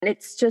And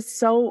it's just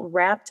so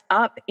wrapped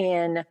up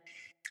in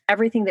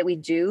everything that we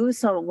do.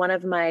 So one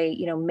of my,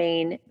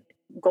 main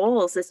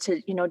goals is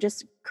to,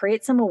 just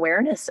create some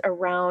awareness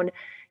around,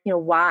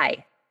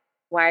 why.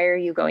 Why are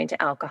you going to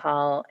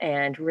alcohol?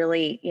 And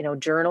really,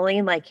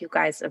 journaling, like you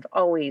guys have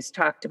always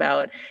talked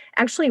about,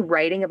 actually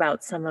writing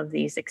about some of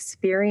these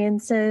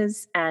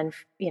experiences and,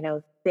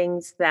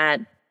 things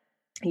that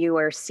you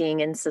are seeing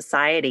in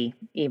society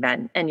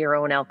even, and your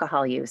own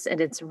alcohol use.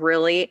 And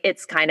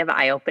it's kind of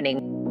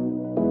eye-opening.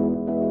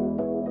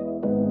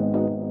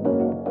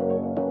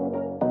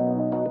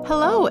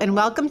 Hello, and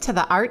welcome to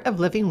the Art of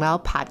Living Well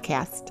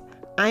podcast.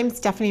 I'm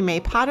Stephanie May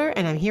Potter,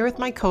 and I'm here with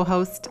my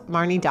co-host,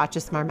 Marnie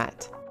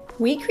Dotches-Marmette.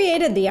 We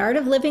created the Art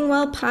of Living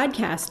Well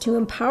podcast to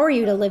empower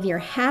you to live your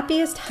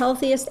happiest,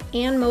 healthiest,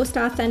 and most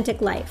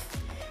authentic life.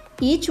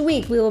 Each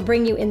week, we will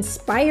bring you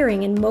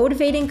inspiring and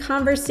motivating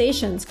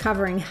conversations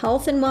covering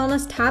health and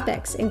wellness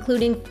topics,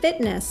 including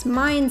fitness,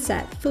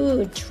 mindset,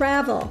 food,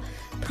 travel,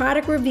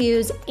 product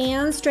reviews,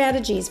 and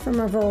strategies from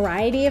a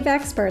variety of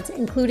experts,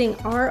 including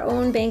our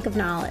own bank of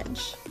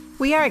knowledge.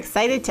 We are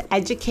excited to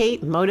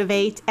educate,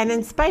 motivate, and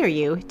inspire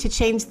you to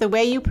change the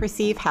way you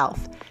perceive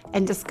health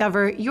and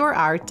discover your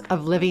art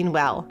of living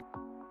well.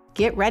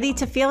 Get ready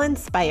to feel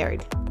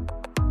inspired.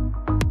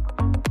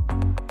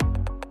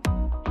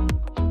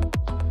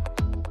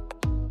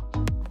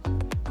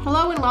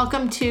 Hello and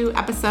welcome to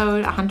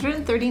episode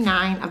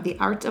 139 of the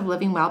Art of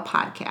Living Well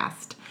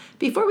podcast.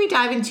 Before we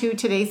dive into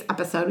today's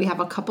episode, we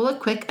have a couple of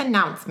quick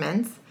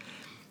announcements.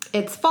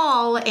 It's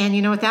fall, and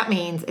you know what that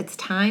means. It's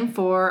time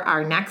for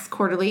our next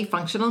quarterly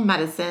functional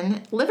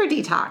medicine liver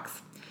detox.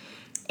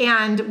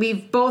 And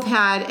we've both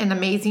had an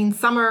amazing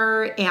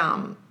summer.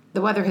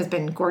 The weather has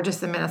been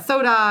gorgeous in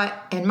Minnesota,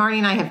 and Marnie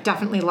and I have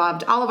definitely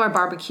loved all of our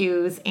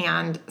barbecues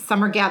and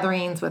summer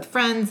gatherings with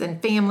friends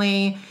and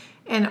family,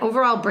 and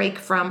overall break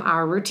from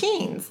our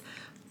routines.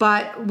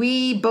 But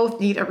we both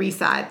need a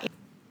reset.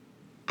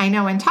 I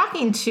know in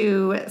talking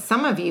to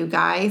some of you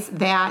guys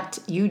that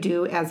you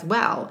do as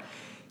well.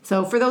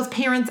 So for those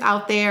parents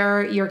out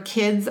there, your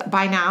kids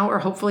by now are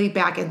hopefully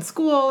back in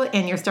school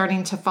and you're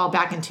starting to fall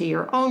back into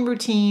your own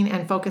routine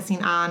and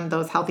focusing on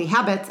those healthy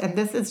habits. And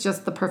this is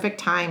just the perfect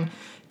time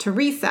to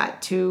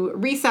reset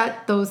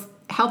those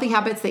healthy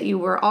habits that you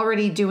were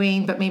already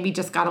doing, but maybe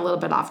just got a little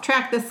bit off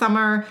track this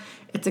summer.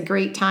 It's a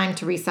great time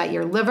to reset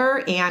your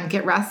liver and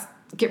get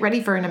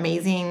ready for an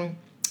amazing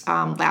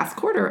last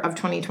quarter of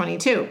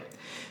 2022.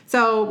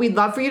 So we'd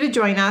love for you to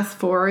join us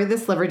for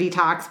this liver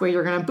detox where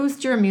you're going to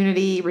boost your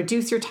immunity,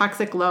 reduce your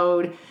toxic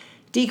load,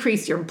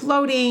 decrease your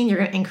bloating, you're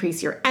going to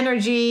increase your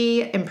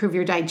energy, improve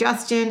your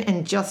digestion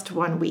in just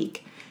 1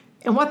 week.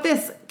 And what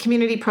this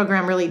community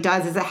program really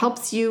does is it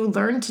helps you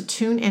learn to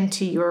tune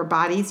into your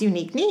body's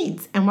unique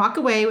needs and walk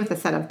away with a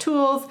set of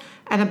tools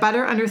and a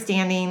better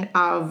understanding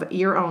of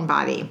your own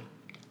body.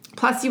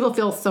 Plus, you will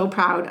feel so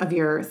proud of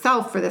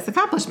yourself for this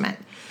accomplishment.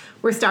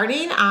 We're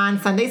starting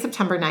on Sunday,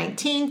 September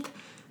 19th.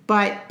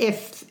 But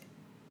if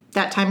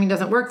that timing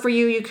doesn't work for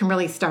you, you can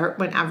really start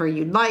whenever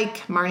you'd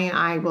like. Marnie and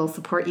I will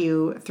support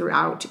you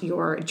throughout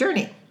your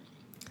journey.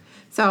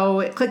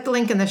 So click the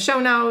link in the show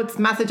notes,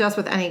 message us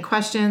with any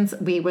questions.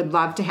 We would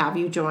love to have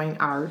you join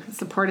our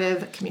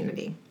supportive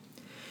community.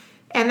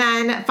 And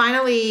then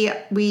finally,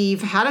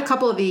 we've had a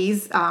couple of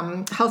these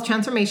health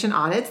transformation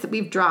audits that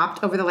we've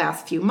dropped over the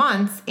last few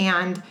months.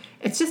 And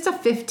it's just a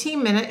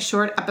 15-minute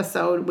short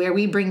episode where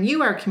we bring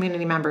you, our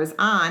community members,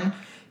 on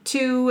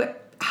to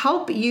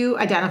help you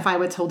identify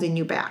what's holding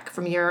you back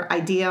from your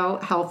ideal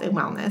health and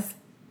wellness.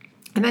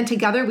 And then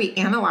together we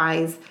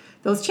analyze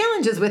those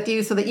challenges with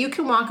you so that you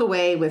can walk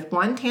away with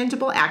one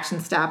tangible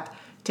action step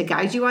to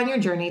guide you on your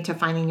journey to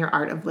finding your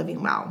art of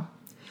living well.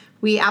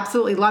 We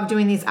absolutely love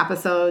doing these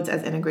episodes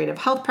as integrative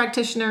health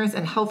practitioners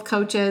and health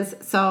coaches.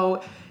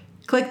 So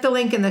click the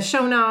link in the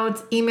show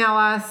notes, email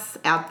us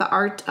at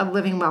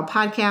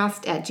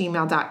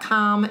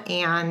theartoflivingwellpodcast@gmail.com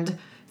and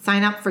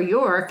sign up for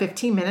your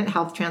 15-minute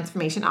health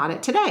transformation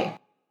audit today.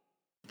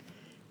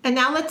 And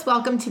now let's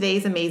welcome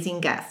today's amazing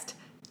guest,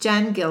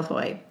 Jen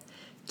Gilhoi.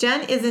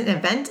 Jen is an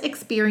event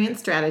experience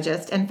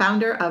strategist and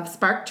founder of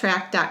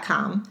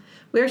SparkTrack.com,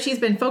 where she's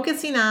been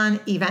focusing on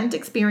event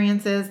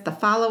experiences, the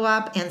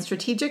follow-up, and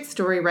strategic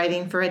story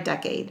writing for a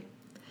decade.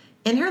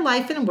 In her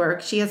life and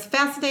work, she is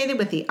fascinated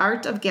with the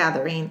art of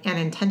gathering and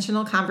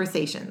intentional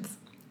conversations.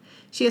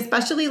 She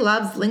especially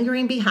loves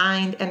lingering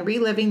behind and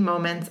reliving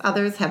moments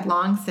others have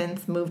long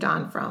since moved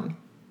on from.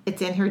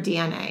 It's in her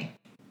DNA.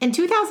 In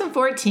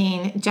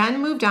 2014,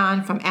 Jen moved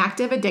on from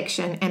active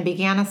addiction and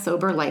began a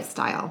sober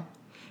lifestyle.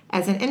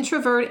 As an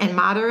introvert and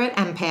moderate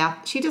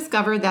empath, she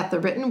discovered that the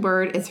written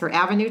word is her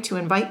avenue to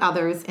invite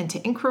others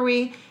into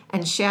inquiry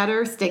and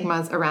shatter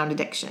stigmas around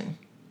addiction.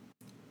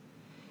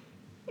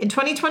 In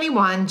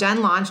 2021,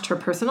 Jen launched her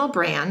personal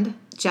brand,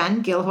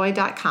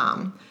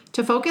 JenGilhoi.com,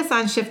 to focus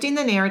on shifting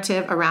the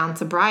narrative around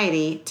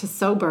sobriety to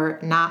sober,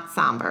 not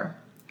somber.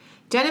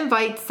 Jen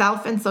invites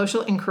self and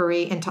social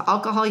inquiry into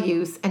alcohol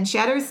use and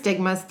shatters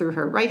stigmas through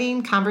her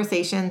writing,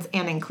 conversations,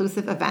 and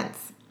inclusive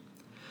events.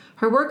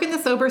 Her work in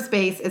the sober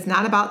space is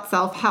not about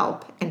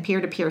self-help and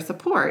peer-to-peer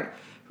support.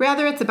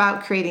 Rather, it's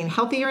about creating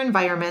healthier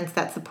environments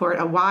that support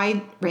a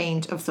wide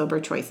range of sober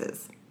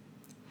choices.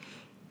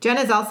 Jen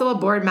is also a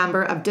board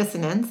member of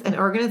Dissonance, an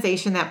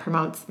organization that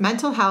promotes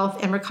mental health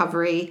and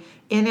recovery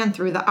in and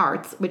through the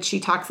arts, which she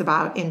talks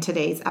about in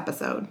today's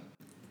episode.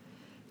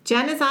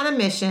 Jen is on a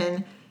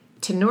mission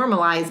to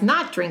normalize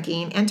not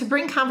drinking and to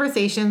bring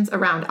conversations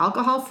around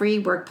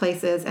alcohol-free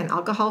workplaces and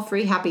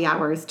alcohol-free happy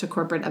hours to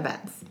corporate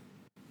events.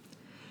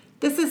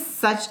 This is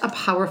such a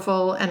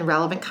powerful and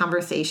relevant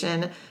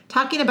conversation,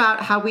 talking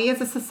about how we as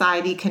a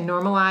society can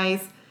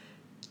normalize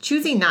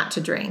choosing not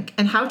to drink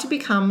and how to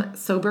become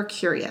sober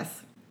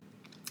curious,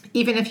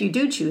 even if you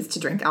do choose to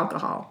drink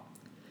alcohol.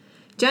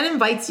 Jen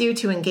invites you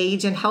to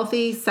engage in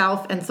healthy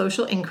self and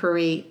social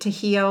inquiry to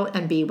heal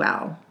and be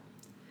well.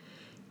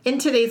 In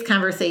today's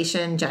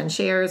conversation, Jen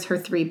shares her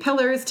 3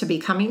 pillars to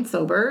becoming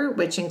sober,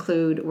 which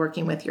include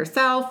working with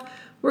yourself,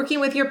 working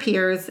with your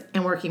peers,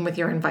 and working with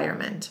your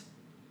environment.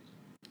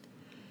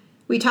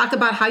 We talk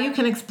about how you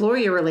can explore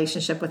your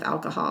relationship with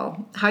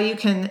alcohol, how you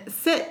can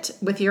sit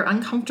with your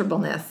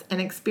uncomfortableness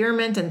and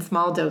experiment in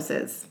small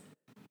doses.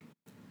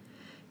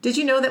 Did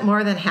you know that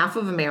more than half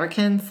of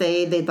Americans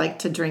say they'd like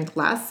to drink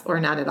less or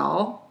not at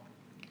all?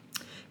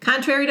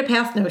 Contrary to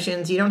past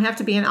notions, you don't have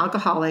to be an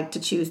alcoholic to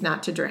choose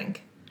not to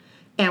drink.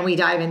 And we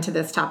dive into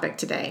this topic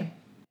today.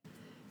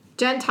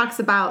 Jen talks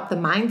about the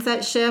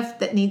mindset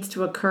shift that needs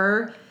to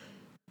occur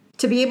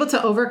to be able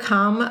to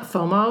overcome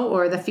FOMO,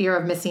 or the fear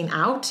of missing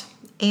out,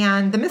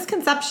 and the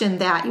misconception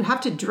that you have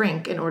to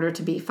drink in order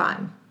to be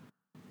fun.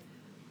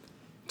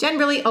 Jen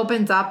really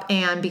opens up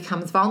and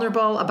becomes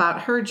vulnerable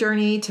about her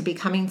journey to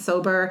becoming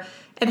sober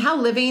and how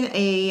living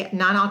a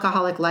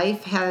non-alcoholic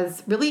life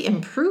has really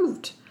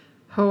improved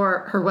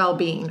her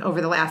well-being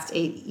over the last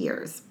 8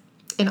 years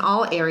in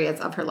all areas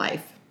of her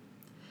life.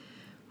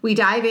 We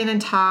dive in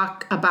and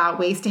talk about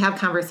ways to have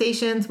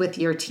conversations with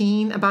your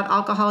teen about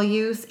alcohol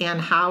use and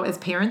how, as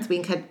parents, we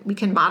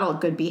can model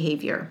good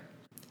behavior.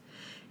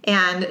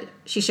 And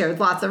she shares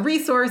lots of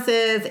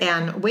resources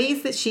and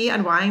ways that she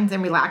unwinds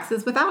and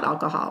relaxes without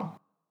alcohol.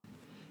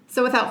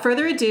 So without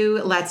further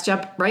ado, let's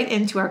jump right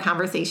into our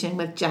conversation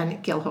with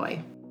Jen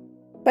Gilhoi.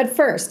 But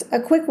first, a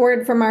quick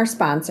word from our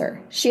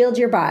sponsor, Shield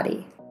Your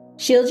Body.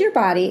 Shield Your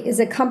Body is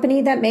a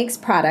company that makes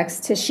products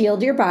to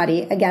shield your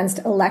body against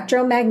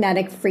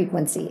electromagnetic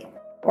frequency,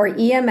 or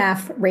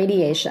EMF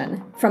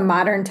radiation, from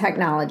modern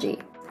technology.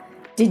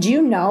 Did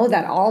you know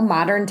that all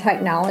modern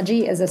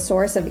technology is a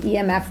source of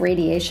EMF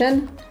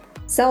radiation?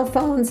 Cell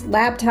phones,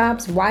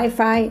 laptops,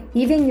 Wi-Fi,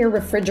 even your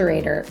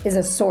refrigerator is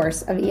a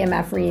source of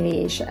EMF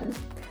radiation.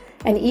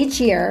 And each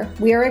year,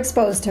 we are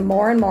exposed to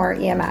more and more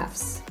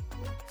EMFs.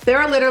 There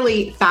are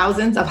literally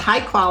thousands of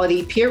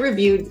high-quality,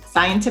 peer-reviewed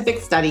scientific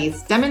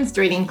studies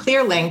demonstrating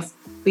clear links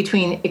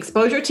between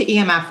exposure to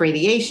EMF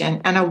radiation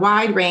and a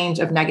wide range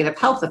of negative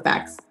health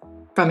effects,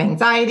 from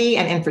anxiety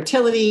and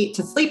infertility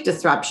to sleep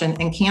disruption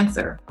and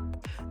cancer.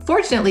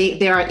 Fortunately,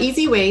 there are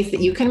easy ways that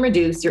you can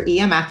reduce your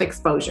EMF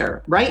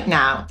exposure right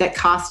now that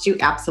cost you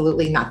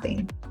absolutely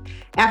nothing.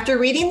 After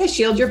reading the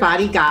Shield Your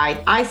Body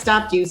guide, I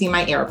stopped using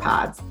my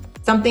AirPods,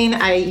 something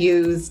I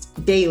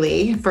used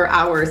daily for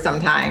hours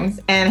sometimes,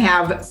 and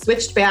have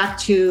switched back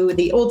to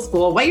the old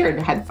school wired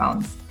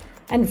headphones.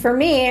 And for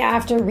me,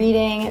 after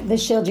reading the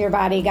Shield Your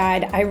Body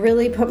guide, I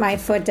really put my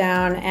foot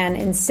down and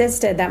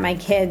insisted that my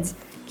kids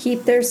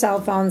keep their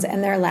cell phones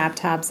and their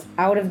laptops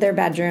out of their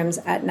bedrooms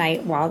at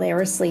night while they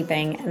were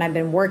sleeping. And I've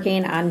been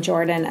working on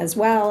Jordan as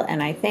well.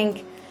 And I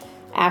think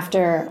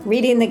after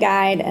reading the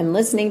guide and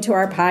listening to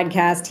our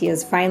podcast, he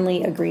has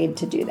finally agreed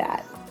to do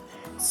that.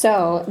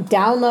 So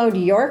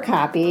download your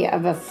copy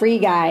of a free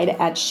guide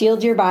at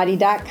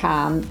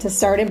shieldyourbody.com to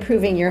start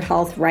improving your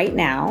health right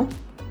now.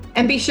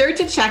 And be sure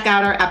to check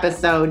out our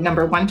episode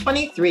number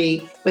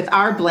 123 with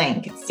our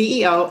Blank,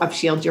 CEO of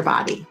Shield Your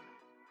Body.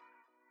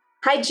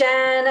 Hi,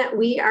 Jen.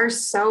 We are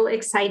so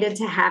excited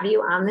to have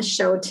you on the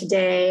show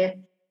today.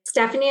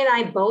 Stephanie and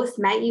I both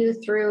met you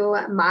through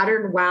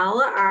Modern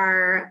Well,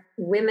 our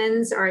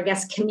women's, or I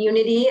guess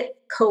community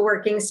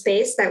co-working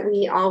space that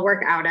we all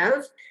work out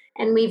of.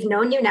 And we've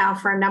known you now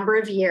for a number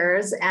of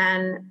years,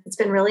 and it's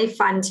been really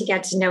fun to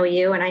get to know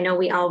you. And I know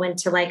we all went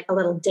to like a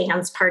little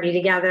dance party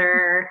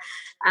together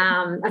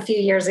a few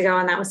years ago,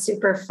 and that was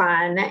super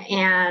fun.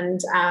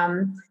 And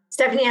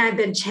Stephanie and I have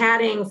been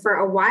chatting for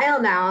a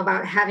while now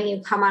about having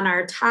you come on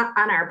our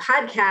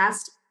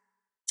podcast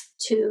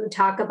to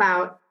talk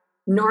about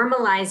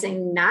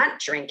normalizing not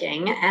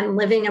drinking and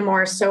living a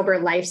more sober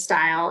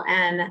lifestyle.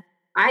 And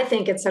I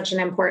think it's such an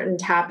important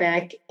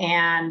topic,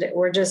 and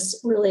we're just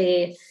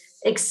really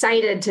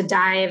excited to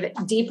dive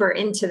deeper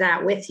into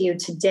that with you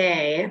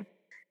today.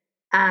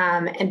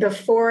 And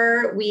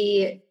before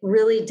we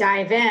really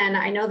dive in,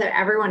 I know that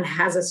everyone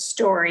has a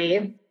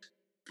story,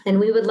 and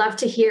we would love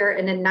to hear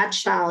in a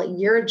nutshell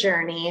your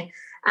journey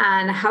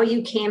on how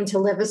you came to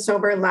live a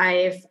sober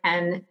life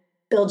and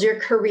build your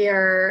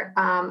career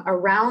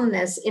around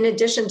this, in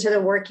addition to the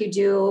work you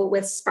do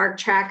with Spark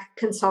Track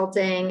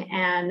Consulting,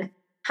 and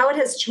how it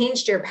has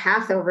changed your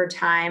path over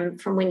time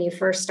from when you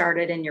first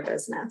started in your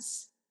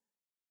business.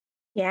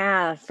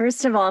 Yeah,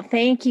 first of all,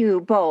 thank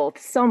you both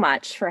so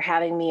much for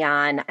having me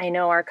on. I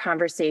know our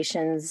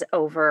conversations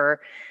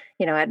over,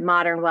 at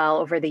Modern Well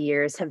over the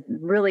years have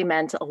really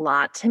meant a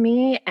lot to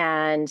me,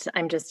 and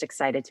I'm just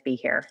excited to be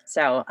here.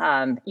 So,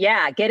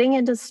 yeah, getting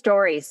into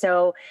story.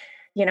 So,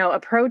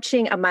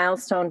 approaching a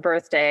milestone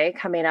birthday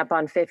coming up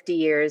on 50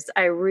 years,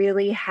 I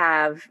really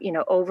have,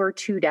 over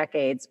 2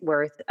 decades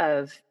worth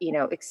of,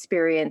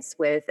 experience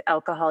with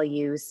alcohol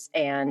use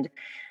and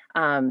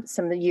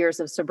some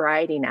years of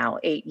sobriety now,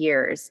 8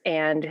 years.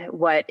 And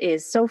what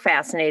is so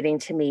fascinating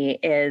to me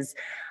is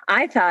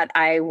I thought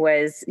I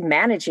was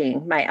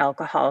managing my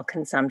alcohol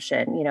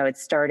consumption. It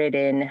started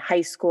in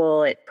high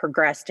school, it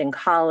progressed in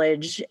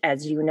college,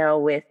 as you know,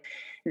 with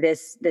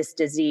this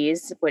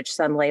disease, which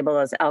some label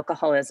as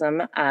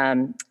alcoholism.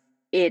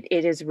 It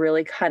is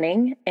really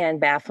cunning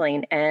and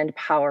baffling and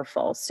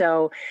powerful.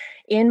 So,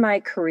 in my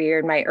career,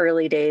 in my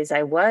early days,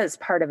 I was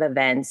part of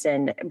events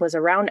and was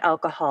around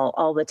alcohol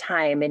all the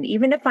time. And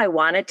even if I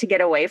wanted to get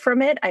away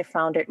from it, I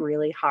found it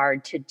really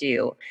hard to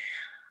do.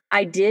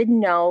 I did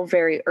know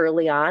very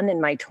early on in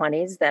my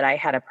 20s that I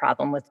had a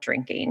problem with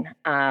drinking.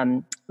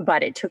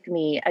 But it took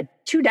me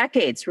 2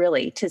 decades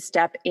really to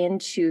step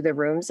into the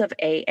rooms of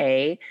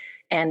AA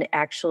and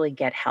actually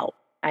get help.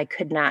 I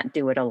could not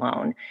do it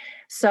alone.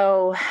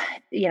 So,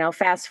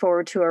 fast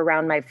forward to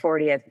around my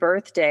 40th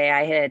birthday,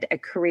 I had a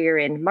career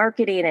in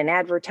marketing and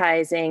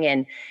advertising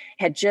and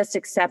had just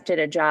accepted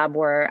a job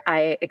where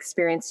I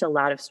experienced a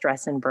lot of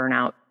stress and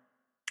burnout.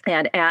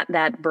 And at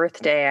that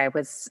birthday,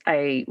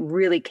 I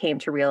really came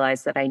to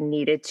realize that I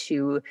needed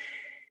to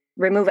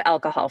remove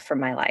alcohol from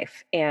my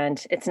life.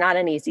 And it's not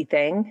an easy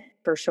thing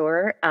for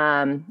sure.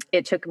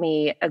 It took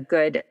me a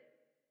good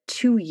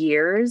 2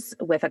 years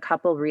with a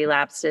couple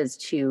relapses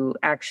to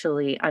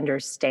actually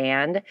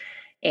understand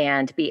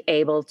and be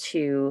able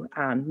to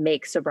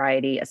make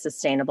sobriety a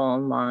sustainable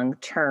and long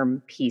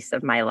term piece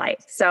of my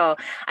life. So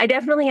I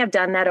definitely have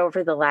done that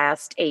over the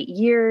last 8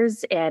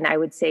 years. And I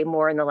would say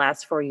more in the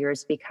last 4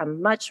 years,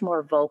 become much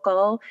more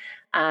vocal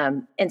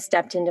and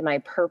stepped into my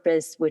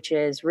purpose, which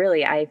is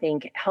really, I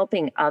think,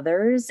 helping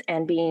others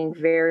and being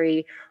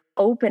very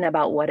open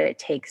about what it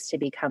takes to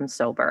become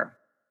sober.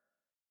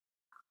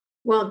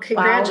 Well, Wow.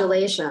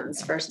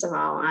 congratulations, first of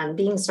all, on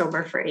being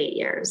sober for 8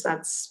 years.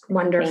 That's Thank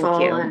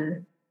wonderful, you.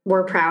 and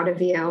we're proud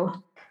of you.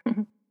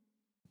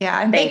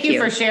 Yeah. And thank Thank you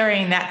for you.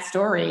 sharing that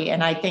story.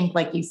 And I think,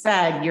 like you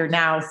said, you're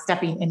now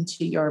stepping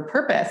into your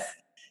purpose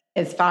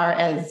as far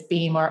as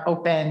being more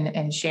open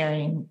and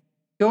sharing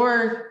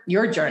your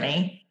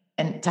journey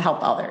and to help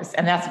others.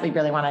 And that's what we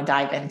really want to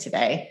dive in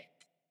today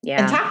and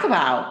Yeah. talk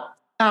about.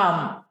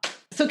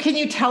 So can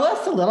you tell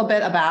us a little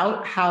bit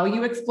about how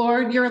you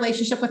explored your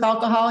relationship with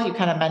alcohol? You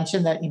kind of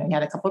mentioned that, you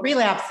had a couple of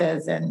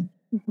relapses and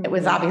it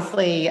was Mhm.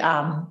 obviously,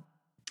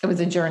 it was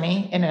a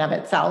journey in and of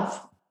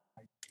itself.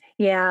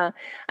 Yeah.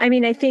 I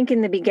mean, I think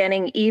in the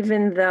beginning,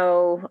 even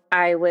though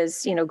I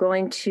was,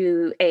 going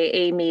to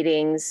AA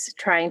meetings,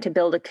 trying to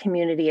build a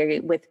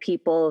community with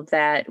people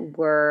that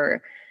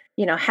were,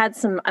 had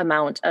some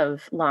amount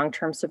of long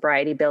term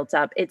sobriety built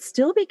up, it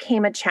still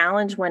became a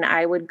challenge when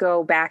I would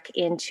go back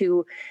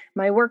into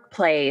my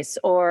workplace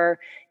or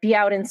be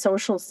out in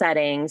social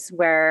settings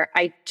where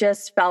I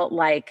just felt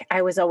like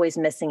I was always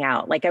missing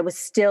out. Like I was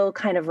still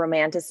kind of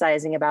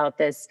romanticizing about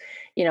this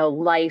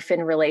life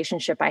and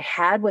relationship I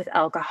had with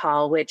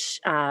alcohol,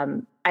 which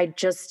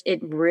it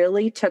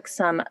really took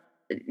some,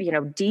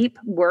 deep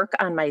work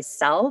on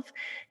myself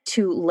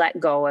to let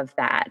go of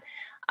that.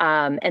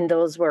 And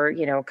those were,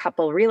 a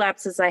couple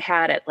relapses I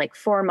had at like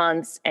 4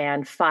 months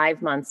and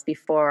 5 months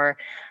before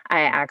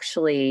I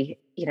actually,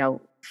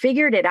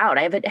 figured it out.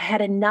 I've had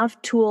enough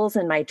tools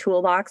in my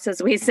toolbox,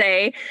 as we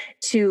say,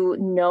 to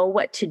know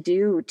what to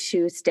do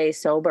to stay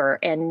sober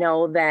and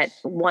know that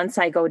once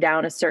I go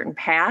down a certain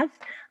path,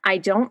 I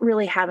don't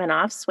really have an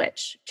off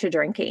switch to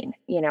drinking,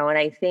 and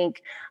I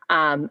think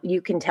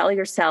you can tell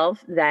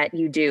yourself that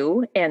you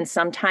do. And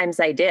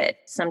sometimes I did.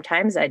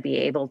 Sometimes I'd be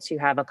able to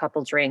have a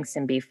couple drinks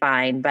and be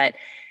fine. But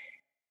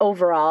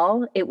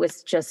overall, it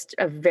was just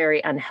a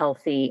very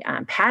unhealthy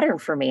pattern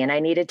for me. And I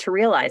needed to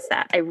realize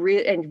that. I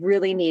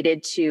really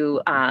needed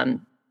to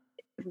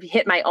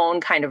hit my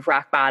own kind of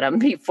rock bottom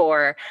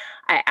before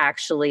I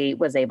actually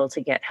was able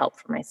to get help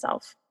for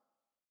myself.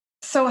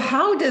 So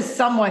how does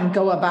someone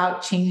go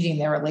about changing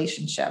their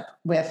relationship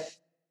with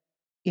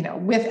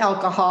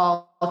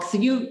alcohol? So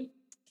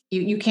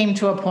you came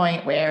to a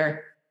point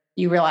where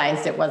you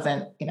realized it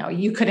wasn't,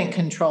 you couldn't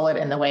control it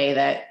in the way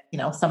that,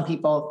 some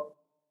people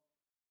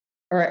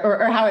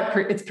or how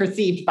it's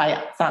perceived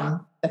by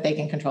some that they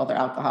can control their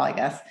alcohol, I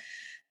guess.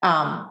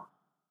 Um,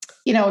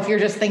 if you're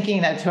just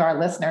thinking that to our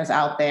listeners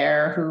out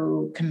there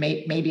who can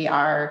maybe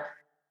are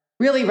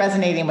really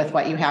resonating with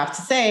what you have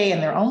to say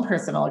and their own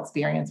personal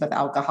experience with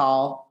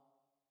alcohol,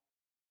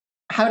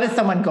 how does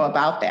someone go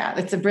about that?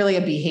 It's really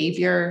a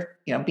behavior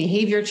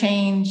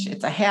change.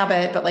 It's a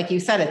habit, but like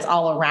you said, it's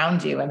all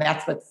around you. And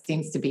that's what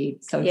seems to be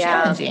so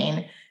Yeah.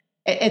 challenging.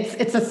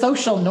 It's a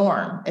social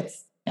norm.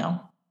 It's.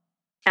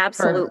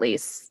 Absolutely.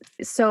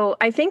 So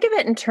I think of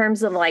it in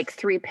terms of like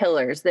three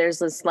pillars. There's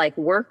this like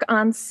work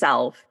on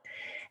self,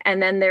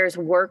 and then there's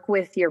work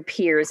with your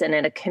peers and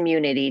in a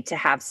community to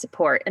have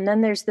support. And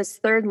then there's this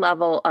third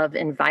level of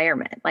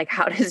environment. Like,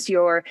 how does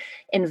your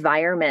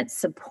environment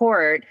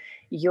support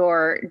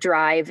your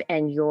drive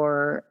and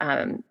your,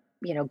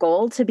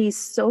 goal to be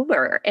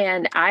sober?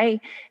 And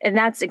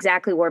that's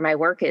exactly where my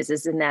work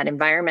is in that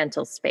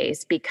environmental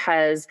space,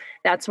 because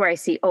that's where I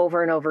see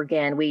over and over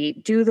again. We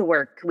do the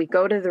work, we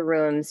go to the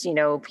rooms,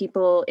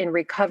 people in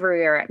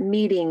recovery are at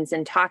meetings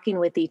and talking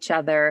with each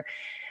other.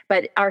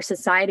 But our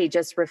society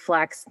just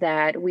reflects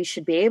that we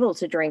should be able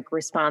to drink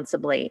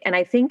responsibly. And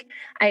I think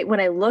when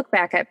I look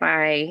back at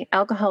my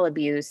alcohol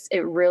abuse,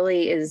 it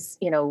really is,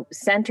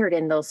 centered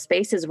in those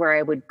spaces where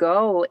I would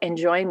go and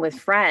join with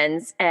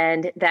friends,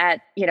 and that,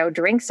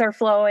 drinks are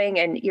flowing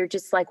and you're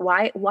just like,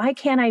 why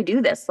can't I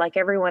do this like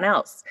everyone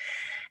else?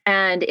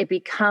 And it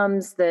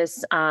becomes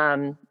this,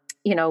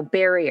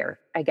 barrier,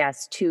 I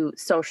guess, to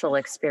social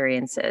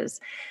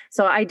experiences.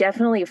 So I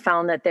definitely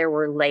found that there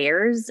were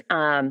layers.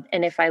 And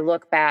if I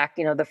look back,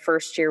 the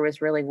first year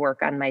was really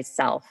work on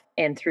myself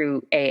and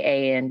through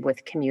AA and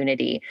with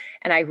community.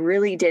 And I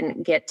really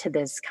didn't get to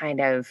this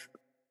kind of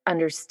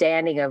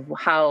understanding of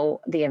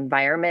how the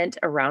environment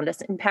around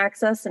us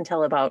impacts us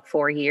until about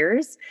 4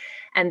 years.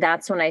 And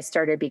that's when I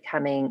started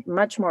becoming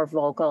much more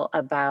vocal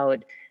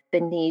about the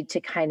need to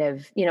kind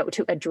of,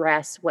 to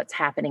address what's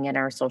happening in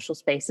our social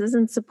spaces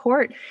and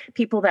support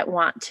people that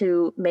want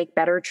to make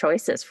better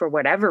choices for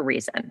whatever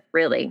reason,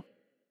 really.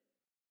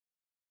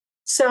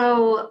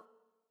 So,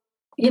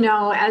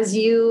 as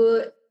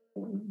you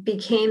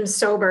became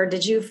sober,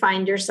 did you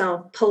find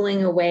yourself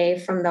pulling away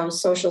from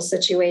those social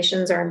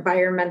situations or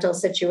environmental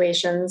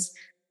situations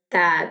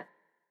that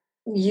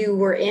you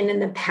were in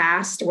the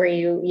past where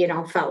you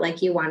felt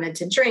like you wanted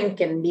to drink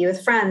and be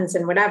with friends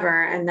and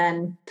whatever, and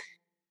then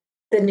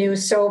the new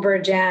sober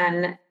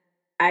Jen,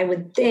 I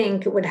would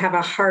think, would have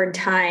a hard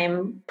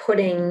time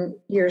putting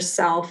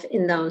yourself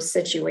in those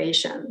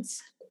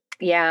situations?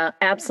 Yeah,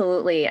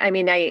 absolutely. I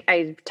mean,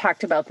 I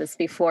talked about this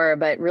before,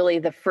 but really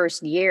the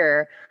first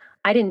year,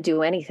 I didn't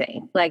do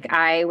anything. Like,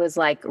 I was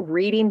like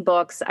reading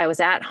books. I was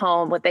at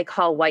home, what they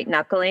call white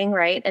knuckling,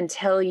 right?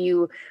 Until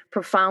you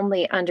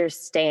profoundly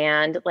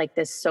understand like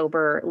this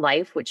sober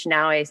life, which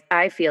now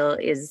I feel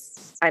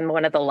I'm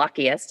one of the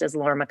luckiest, as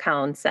Laura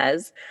McCown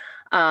says.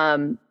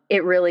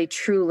 It really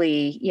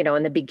truly,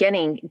 in the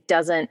beginning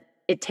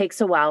it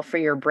takes a while for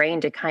your brain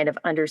to kind of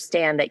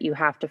understand that you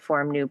have to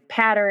form new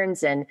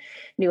patterns and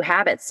new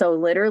habits. So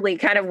literally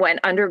kind of went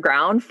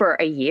underground for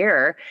a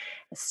year,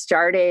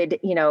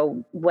 started,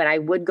 when I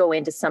would go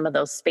into some of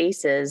those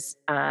spaces,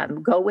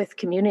 go with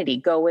community,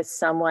 go with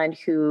someone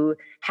who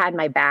had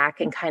my back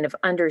and kind of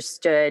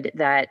understood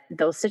that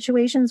those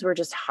situations were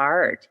just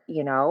hard,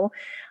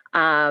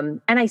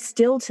 and I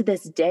still to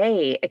this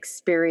day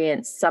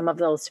experience some of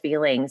those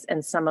feelings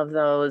and some of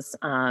those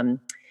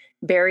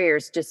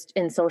barriers just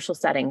in social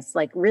settings,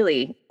 like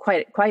really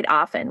quite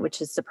often, which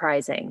is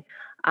surprising.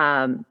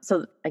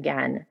 So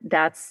again,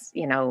 that's,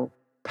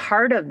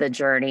 part of the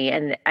journey.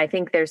 And I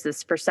think there's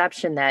this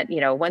perception that,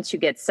 once you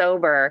get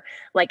sober,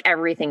 like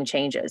everything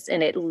changes.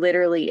 And it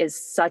literally is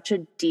such a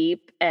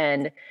deep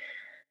and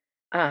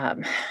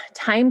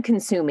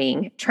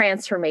time-consuming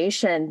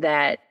transformation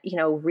that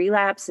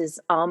relapse is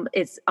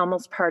it's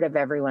almost part of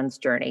everyone's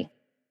journey.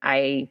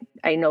 I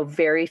know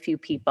very few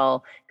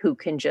people who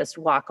can just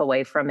walk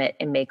away from it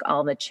and make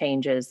all the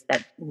changes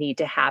that need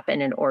to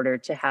happen in order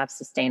to have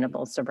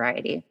sustainable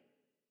sobriety.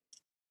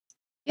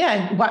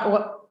 Yeah, and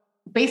what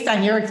based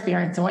on your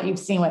experience and what you've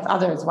seen with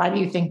others, why do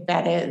you think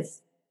that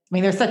is? I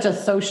mean, is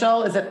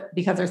it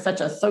because there's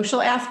such a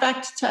social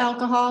aspect to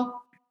alcohol?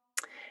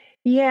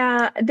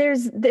 Yeah,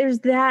 there's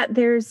that.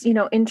 There's,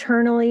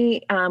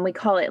 internally, we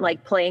call it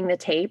like playing the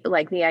tape,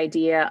 like the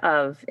idea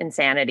of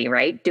insanity,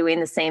 right? Doing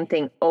the same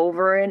thing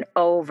over and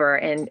over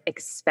and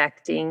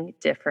expecting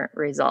different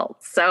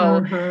results.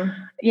 So,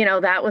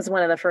 that was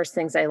one of the first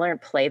things I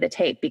learned, play the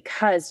tape,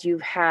 because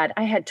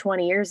I had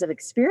 20 years of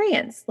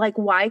experience. Like,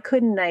 why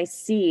couldn't I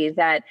see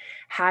that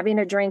having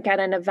a drink at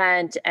an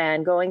event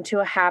and going to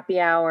a happy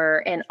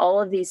hour and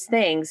all of these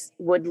things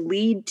would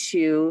lead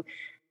to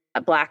a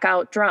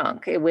blackout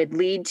drunk? It would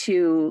lead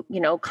to,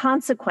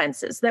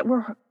 consequences that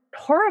were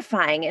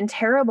horrifying and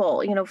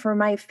terrible, for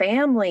my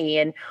family.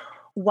 And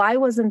why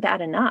wasn't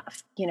that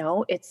enough?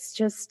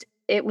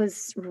 It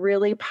was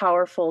really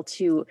powerful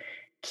to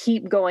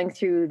keep going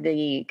through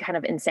the kind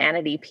of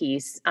insanity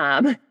piece,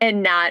 and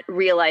not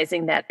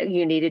realizing that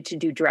you needed to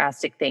do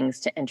drastic things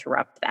to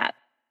interrupt that.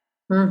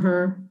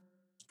 Mm-hmm.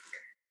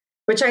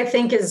 Which I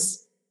think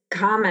is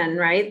common,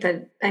 right?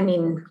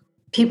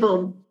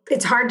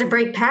 It's hard to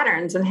break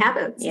patterns and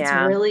habits.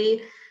 Yeah. It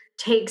really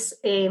takes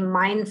a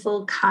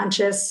mindful,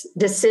 conscious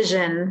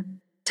decision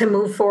to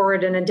move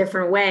forward in a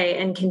different way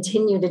and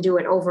continue to do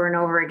it over and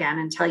over again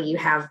until you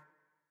have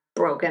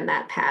broken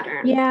that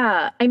pattern.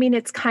 Yeah. I mean,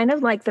 it's kind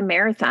of like the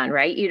marathon,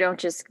 right? You don't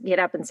just get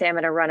up and say, I'm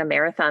going to run a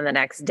marathon the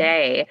next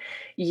day.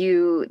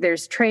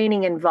 There's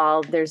training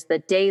involved, there's the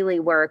daily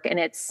work, and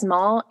it's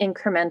small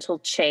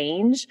incremental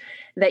change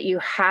that you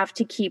have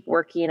to keep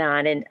working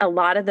on. And a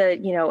lot of the,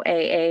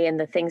 AA and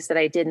the things that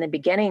I did in the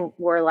beginning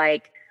were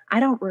like, I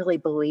don't really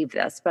believe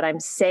this, but I'm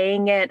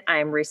saying it.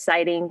 I'm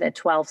reciting the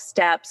 12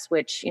 steps,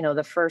 which,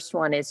 the first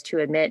one is to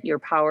admit you're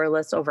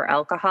powerless over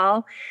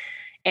alcohol.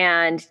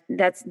 And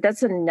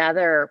that's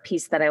another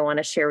piece that I want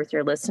to share with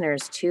your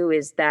listeners too,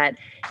 is that,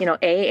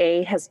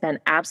 AA has been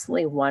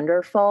absolutely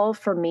wonderful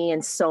for me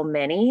and so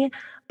many,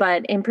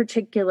 but in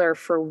particular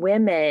for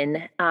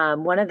women,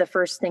 one of the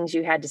first things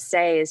you had to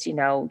say is,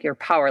 you're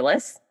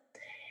powerless,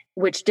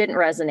 which didn't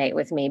resonate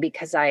with me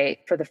because I,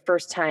 for the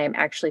first time,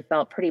 actually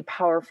felt pretty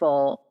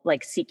powerful,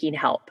 like seeking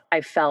help.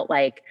 I felt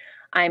like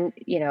I'm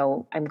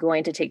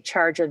going to take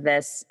charge of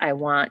this. I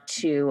want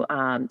to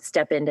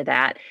step into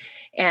that.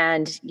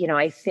 And,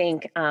 I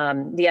think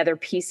the other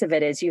piece of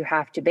it is you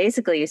have to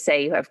basically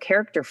say you have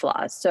character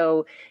flaws.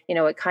 So,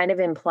 it kind of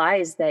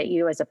implies that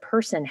you as a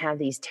person have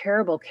these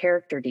terrible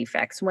character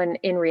defects when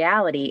in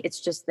reality,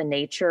 it's just the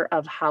nature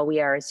of how we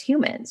are as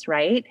humans,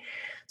 right?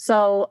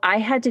 So I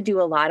had to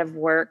do a lot of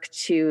work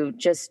to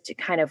just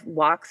kind of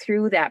walk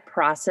through that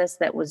process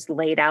that was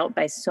laid out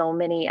by so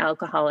many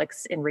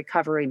alcoholics in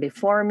recovery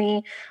before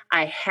me.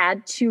 I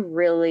had to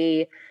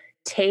really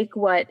take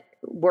what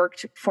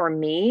worked for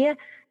me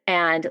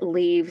and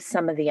leave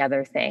some of the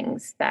other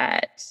things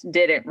that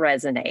didn't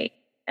resonate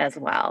as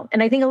well.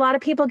 And I think a lot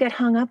of people get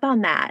hung up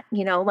on that,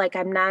 like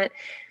I'm not,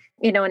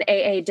 and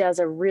AA does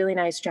a really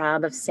nice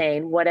job of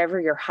saying whatever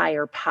your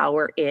higher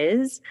power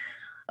is.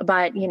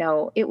 But,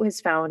 it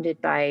was founded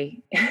by,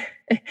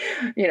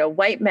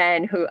 white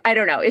men who, I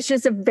don't know, it's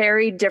just a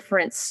very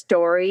different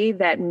story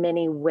that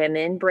many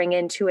women bring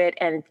into it.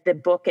 And the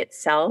book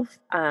itself,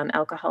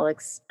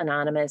 Alcoholics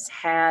Anonymous,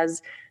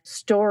 has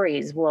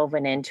stories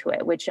woven into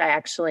it, which I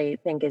actually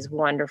think is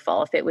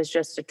wonderful. If it was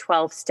just a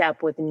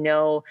 12-step with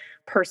no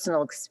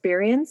personal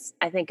experience,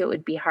 I think it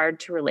would be hard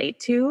to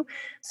relate to.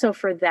 So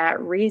for that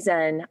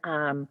reason,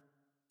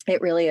 it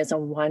really is a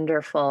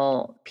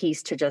wonderful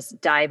piece to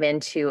just dive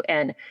into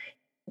and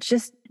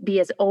just be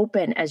as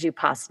open as you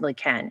possibly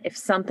can. If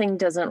something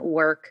doesn't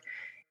work,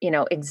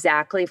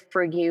 exactly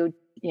for you,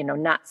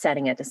 not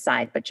setting it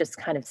aside, but just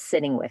kind of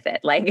sitting with it,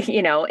 like,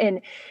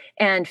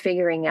 and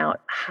figuring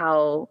out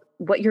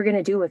what you're going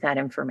to do with that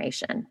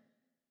information.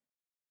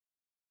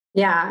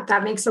 Yeah,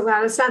 that makes a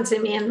lot of sense. I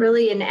mean,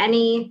 really in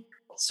any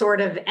sort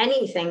of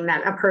anything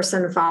that a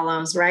person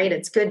follows, right?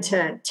 It's good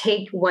to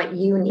take what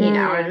you need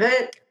out of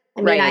it. I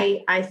mean,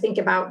 Right. I think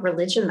about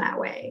religion that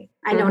way.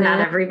 I know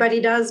not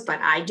everybody does, but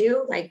I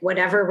do. Like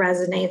whatever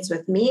resonates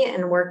with me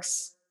and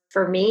works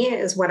for me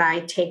is what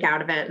I take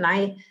out of it. And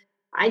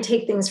I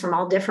take things from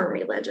all different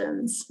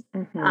religions.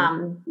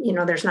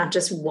 There's not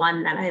just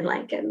one that I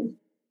like and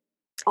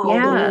all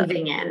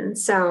believing in.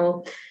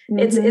 So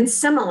it's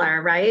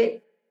similar,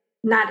 right?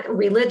 Not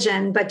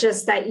religion, but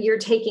just that you're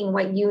taking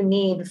what you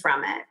need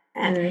from it.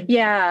 And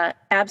yeah,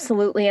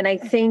 absolutely. And I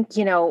think,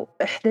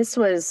 this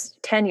was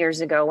 10 years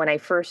ago when I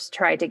first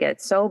tried to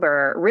get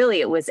sober.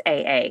 Really, it was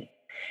AA.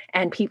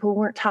 And people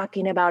weren't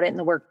talking about it in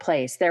the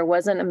workplace. There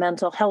wasn't a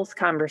mental health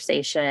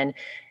conversation.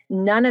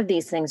 None of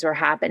these things were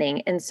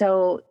happening. And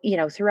so,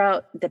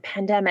 throughout the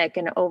pandemic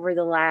and over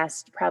the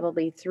last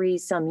probably 3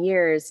 some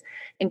years,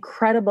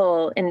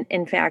 incredible,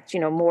 in fact,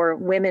 more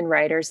women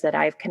writers that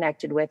I've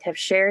connected with have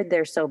shared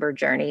their sober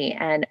journey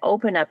and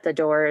opened up the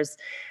doors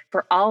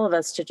for all of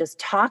us to just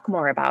talk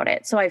more about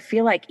it. So I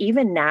feel like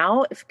even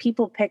now, if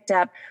people picked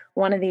up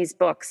one of these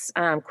books,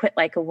 Quit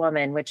Like a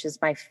Woman, which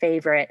is my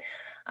favorite,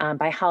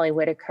 by Holly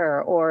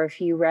Whitaker, or if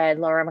you read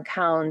Laura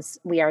McCown's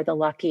We Are the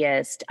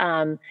Luckiest,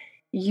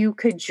 you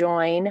could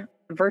join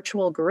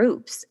virtual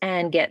groups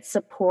and get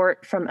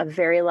support from a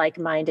very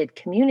like-minded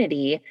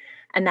community.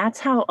 And that's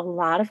how a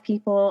lot of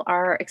people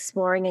are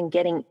exploring and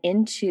getting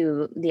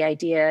into the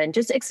idea and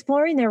just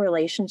exploring their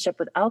relationship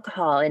with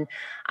alcohol. And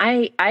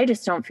I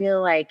just don't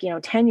feel like,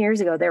 10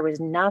 years ago, there was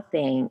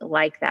nothing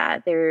like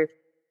that. There,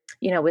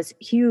 was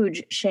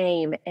huge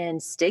shame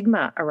and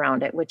stigma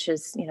around it, which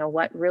is,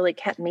 what really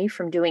kept me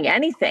from doing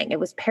anything. It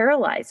was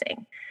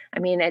paralyzing. I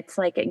mean, it's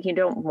like you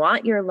don't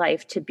want your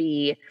life to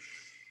be,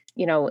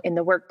 in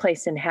the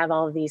workplace and have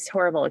all of these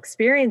horrible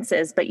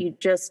experiences, but you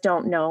just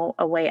don't know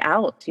a way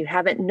out.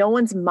 No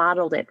one's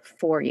modeled it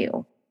for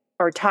you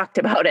or talked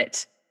about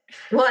it.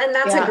 Well, and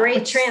that's a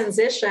great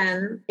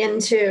transition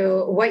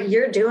into what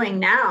you're doing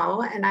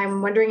now. And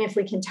I'm wondering if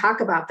we can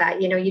talk about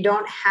that. You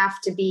don't have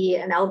to be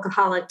an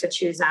alcoholic to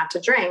choose not to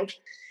drink.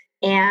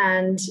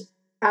 And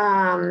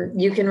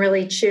you can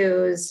really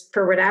choose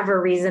for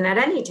whatever reason at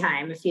any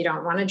time if you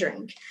don't want to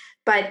drink.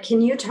 But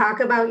can you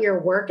talk about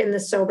your work in the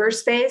sober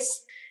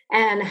space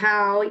and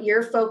how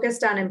you're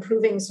focused on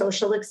improving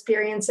social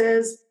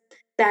experiences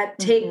that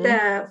take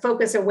the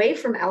focus away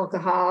from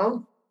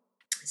alcohol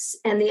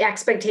and the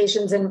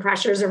expectations and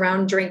pressures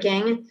around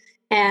drinking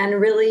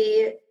and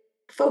really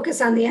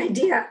focus on the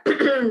idea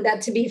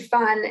that to be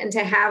fun and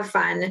to have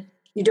fun,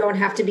 you don't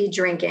have to be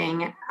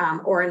drinking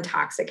or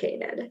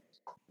intoxicated.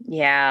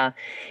 Yeah.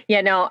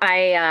 Yeah, no,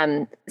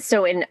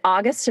 so in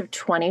August of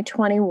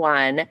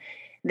 2021,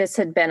 this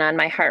had been on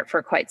my heart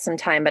for quite some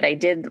time, but I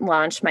did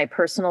launch my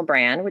personal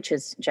brand, which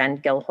is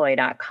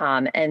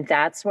jengilhoi.com. And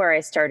that's where I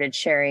started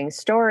sharing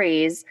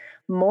stories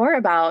more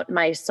about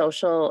my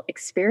social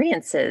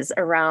experiences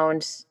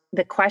around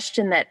the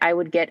question that I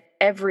would get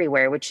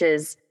everywhere, which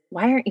is,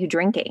 why aren't you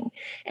drinking?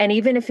 And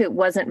even if it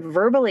wasn't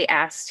verbally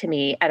asked to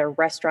me at a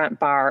restaurant,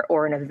 bar,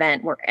 or an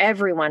event where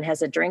everyone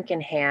has a drink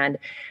in hand,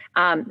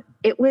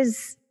 it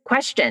was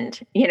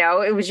questioned.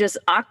 It was just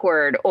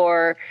awkward,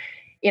 or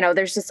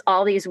there's just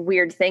all these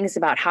weird things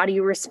about how do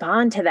you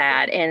respond to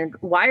that, and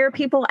why are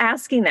people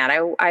asking that?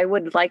 I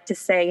would like to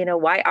say,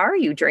 why are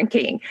you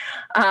drinking?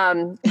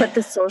 But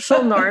the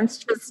social norms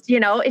just,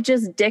 it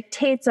just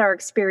dictates our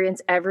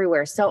experience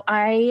everywhere. So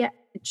I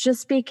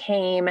just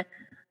became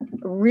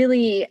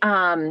really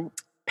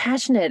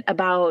passionate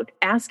about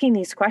asking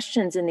these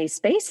questions in these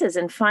spaces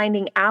and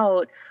finding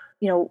out,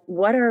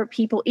 what are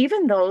people,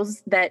 even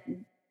those that,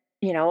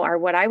 are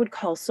what I would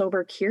call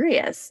sober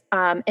curious.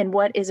 And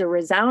what is a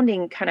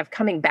resounding kind of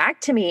coming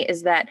back to me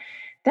is that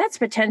that's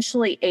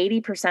potentially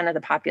 80% of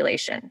the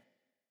population,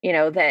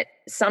 that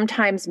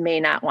sometimes may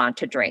not want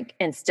to drink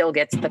and still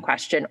gets the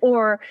question,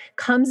 or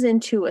comes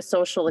into a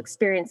social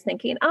experience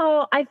thinking,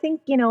 oh, I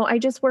think, I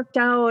just worked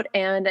out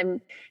and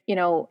I'm,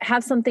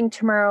 have something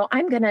tomorrow.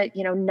 I'm going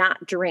to,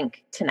 not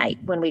drink tonight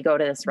when we go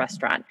to this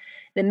restaurant.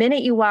 The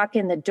minute you walk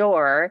in the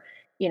door,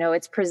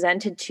 it's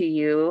presented to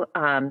you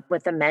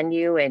with a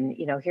menu and,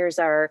 here's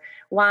our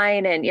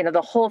wine and,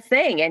 the whole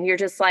thing. And you're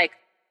just like,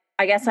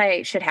 I guess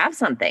I should have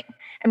something.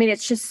 I mean,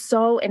 it's just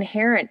so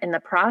inherent in the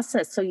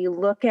process. So you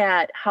look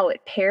at how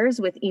it pairs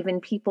with even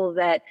people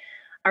that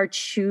are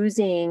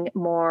choosing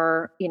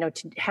more,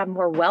 to have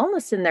more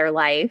wellness in their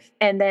life.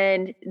 And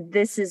then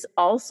this is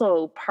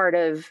also part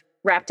of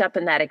wrapped up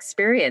in that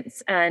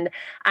experience. And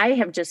I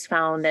have just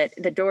found that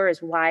the door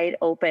is wide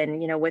open,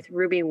 with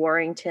Ruby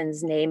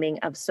Warrington's naming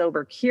of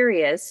Sober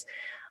Curious.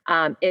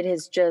 It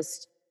is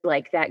just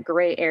like that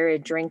gray area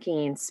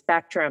drinking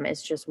spectrum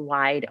is just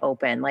wide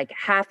open. Like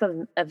half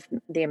of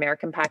the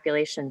American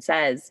population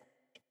says,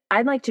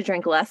 I'd like to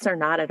drink less or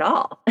not at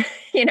all,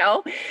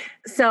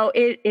 So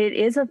it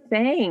is a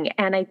thing.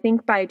 And I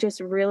think by just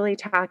really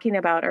talking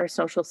about our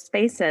social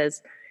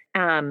spaces,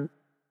 not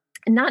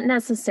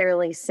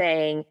necessarily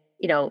saying,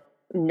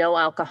 no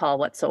alcohol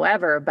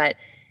whatsoever, but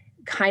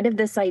kind of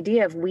this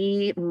idea of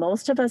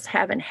most of us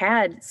haven't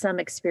had some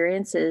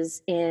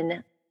experiences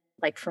in,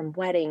 like, from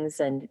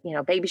weddings and,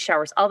 baby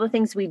showers, all the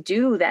things we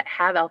do that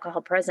have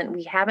alcohol present.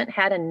 We haven't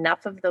had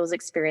enough of those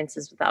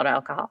experiences without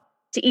alcohol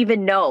to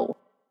even know.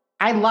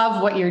 I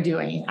love what you're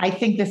doing. I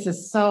think this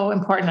is so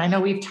important. I know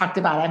we've talked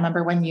about it. I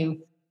remember when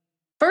you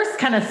first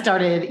kind of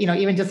started,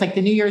 even just like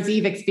the New Year's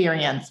Eve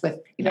experience with,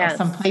 Yes.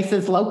 some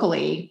places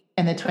locally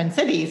in the Twin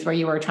Cities where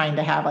you were trying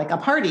to have like a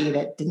party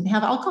that didn't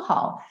have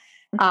alcohol.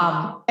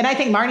 And I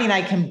think Marnie and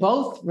I can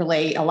both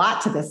relate a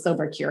lot to this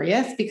Sober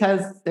Curious,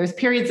 because there's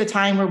periods of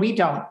time where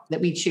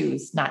that we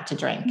choose not to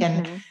drink.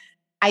 Mm-hmm. And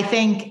I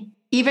think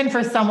even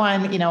for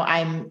someone,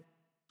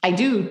 I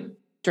do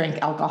drink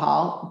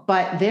alcohol,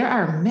 but there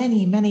are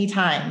many, many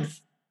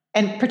times,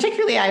 and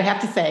particularly I have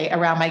to say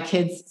around my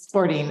kids'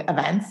 sporting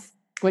events,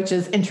 which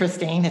is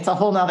interesting. It's a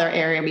whole nother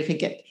area we could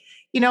get,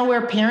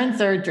 where parents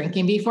are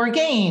drinking before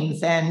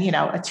games and,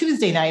 a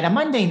Tuesday night, a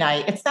Monday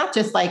night. It's not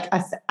just like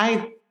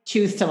I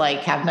choose to like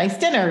have nice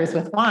dinners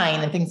with wine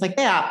and things like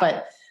that.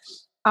 But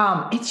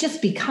it's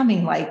just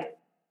becoming like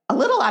a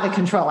little out of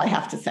control, I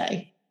have to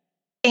say.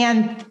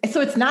 And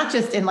so it's not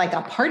just in like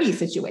a party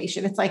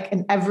situation. It's like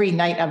in every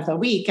night of the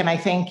week. And I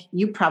think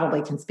you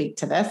probably can speak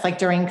to this. Like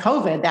during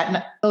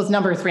COVID, those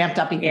numbers ramped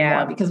up even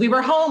more because we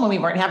were home and we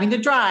weren't having to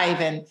drive.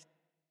 And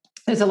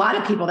there's a lot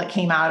of people that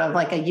came out of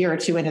like a year or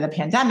two into the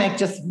pandemic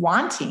just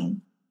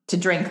wanting to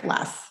drink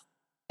less.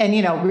 And,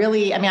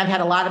 really, I've had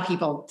a lot of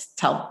people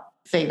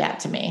say that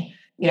to me.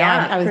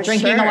 I was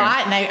drinking a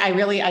lot and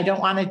I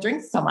don't want to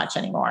drink so much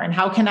anymore. And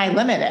how can I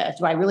limit it?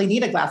 Do I really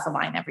need a glass of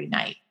wine every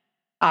night?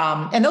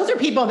 And those are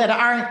people that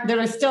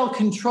are still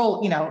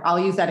I'll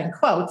use that in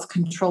quotes,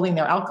 controlling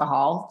their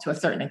alcohol to a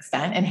certain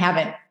extent and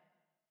haven't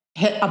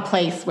hit a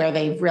place where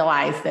they've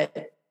realized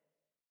that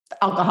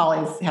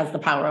alcohol has the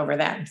power over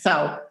them.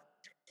 So,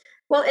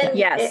 well, and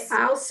yes,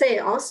 I'll say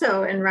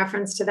also in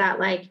reference to that,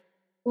 like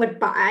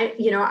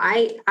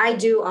I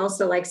do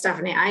also, like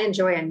Stephanie, I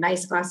enjoy a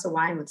nice glass of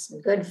wine with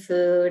some good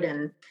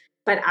food,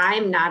 but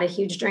I'm not a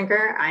huge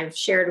drinker. I've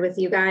shared with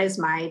you guys,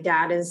 my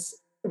dad is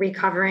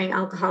recovering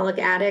alcoholic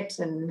addict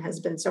and has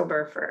been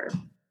sober for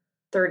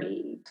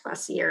 30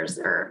 plus years,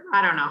 or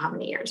I don't know how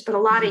many years, but a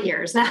lot of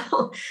years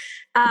now.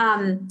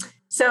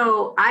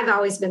 So I've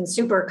always been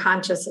super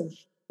conscious of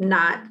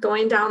not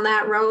going down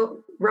that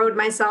road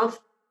myself.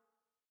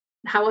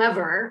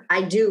 However,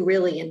 I do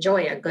really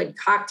enjoy a good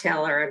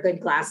cocktail or a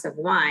good glass of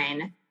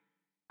wine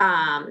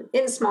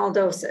in small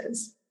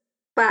doses.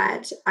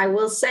 But I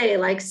will say,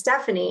 like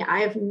Stephanie,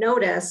 I've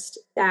noticed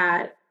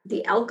that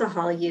the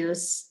alcohol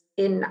use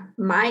in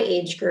my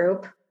age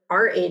group,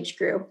 our age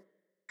group,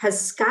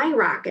 has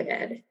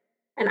skyrocketed.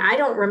 And I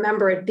don't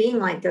remember it being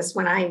like this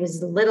when I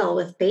was little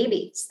with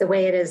babies, the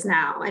way it is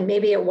now. And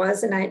maybe it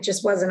was, and it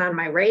just wasn't on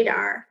my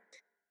radar.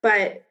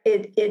 But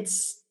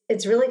it's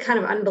really kind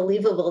of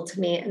unbelievable to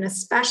me, and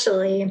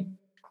especially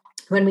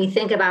when we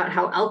think about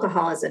how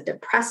alcohol is a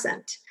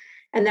depressant.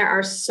 And there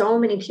are so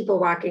many people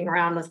walking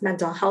around with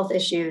mental health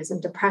issues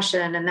and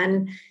depression. And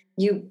then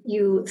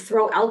you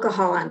throw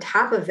alcohol on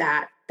top of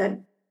that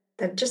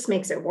just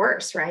makes it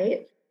worse,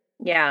 right?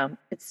 Yeah,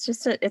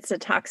 it's a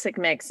toxic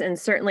mix. And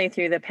certainly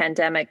through the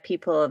pandemic,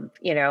 people have,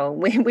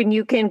 when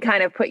you can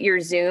kind of put your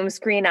Zoom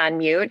screen on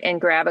mute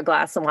and grab a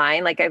glass of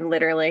wine, like I've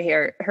literally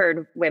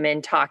heard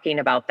women talking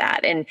about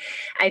that. And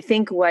I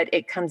think what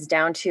it comes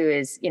down to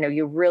is,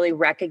 you really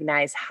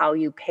recognize how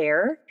you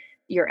pair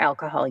your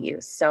alcohol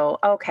use. So,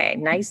 okay,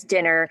 nice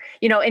dinner,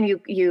 and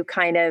you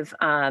kind of,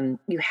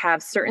 you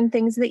have certain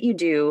things that you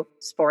do,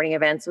 sporting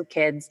events with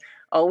kids.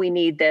 Oh, we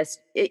need this.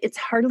 It's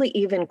hardly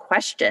even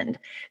questioned.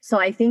 So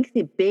I think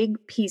the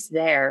big piece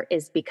there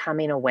is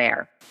becoming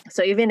aware.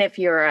 So even if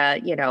you're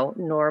a,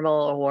 normal,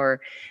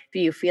 or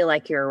if you feel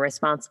like you're a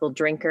responsible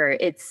drinker,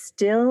 it's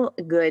still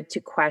good to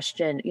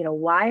question,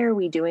 why are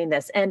we doing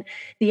this? And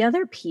the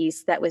other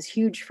piece that was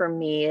huge for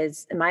me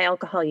is my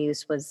alcohol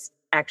use was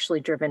actually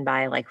driven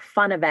by like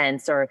fun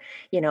events, or,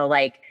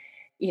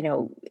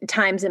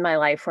 times in my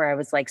life where I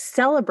was like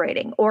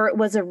celebrating, or it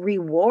was a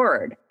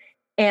reward.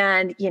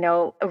 And,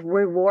 a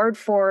reward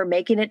for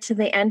making it to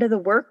the end of the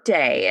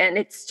workday. And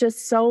it's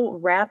just so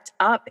wrapped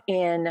up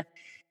in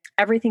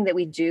everything that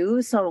we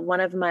do. So one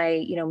of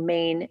my,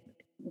 main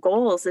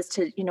goals is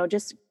to,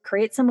 just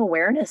create some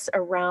awareness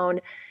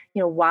around,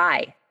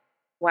 why.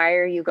 Why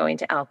are you going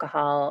to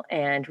alcohol?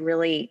 And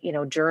really,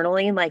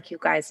 journaling, like you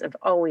guys have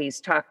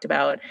always talked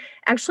about,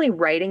 actually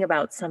writing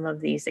about some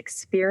of these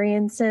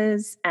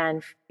experiences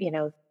and,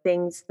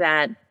 things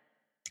that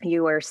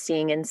you are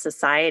seeing in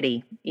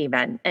society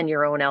even, and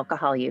your own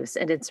alcohol use.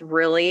 And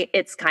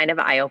it's kind of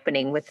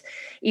eye-opening with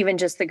even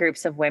just the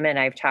groups of women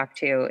I've talked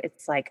to.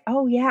 It's like,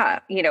 oh yeah,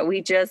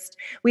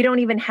 we don't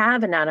even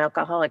have a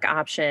non-alcoholic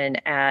option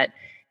at,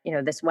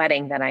 this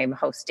wedding that I'm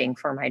hosting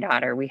for my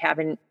daughter.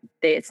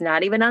 It's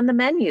not even on the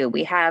menu.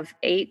 We have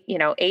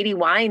 80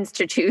 wines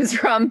to choose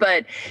from,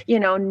 but,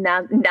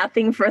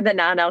 nothing for the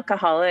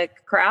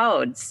non-alcoholic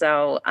crowd.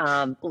 So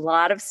a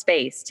lot of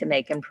space to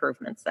make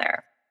improvements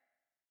there.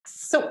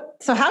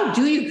 So how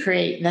do you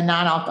create the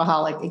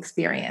non-alcoholic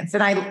experience?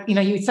 And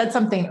you said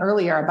something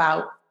earlier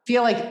about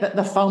feel like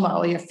the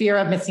FOMO, your fear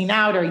of missing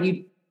out,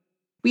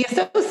 we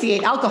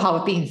associate alcohol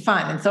with being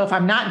fun. And so if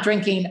I'm not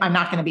drinking, I'm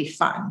not going to be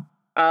fun.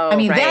 Oh, I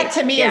mean, right. that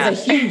to me is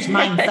a huge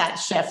mindset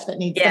shift that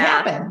needs to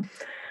happen.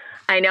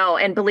 I know.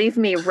 And believe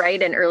me,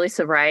 right in early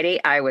sobriety,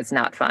 I was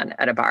not fun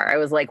at a bar. I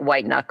was like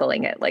white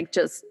knuckling it, like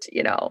just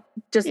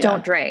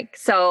don't drink.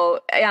 So,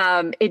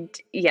 And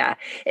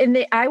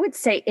I would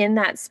say in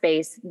that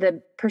space,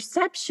 the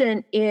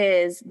perception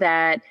is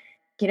that,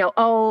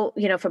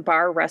 if a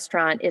bar or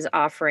restaurant is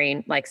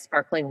offering like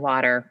sparkling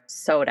water,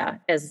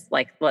 soda as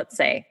like, let's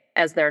say,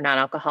 as their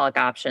non-alcoholic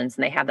options,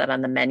 and they have that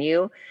on the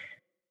menu,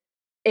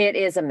 it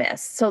is a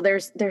miss. So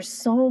there's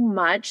so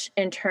much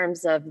in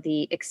terms of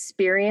the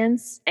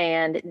experience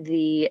and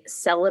the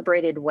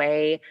celebrated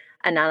way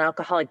a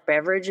non-alcoholic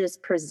beverage is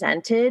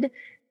presented.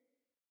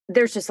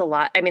 There's just a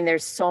lot. I mean,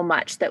 there's so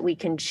much that we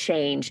can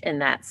change in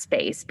that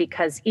space,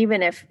 because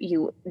even if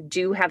you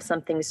do have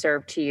something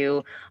served to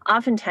you,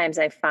 oftentimes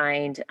I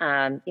find,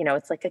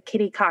 it's like a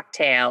kiddie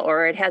cocktail,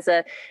 or it has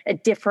a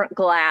different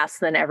glass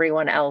than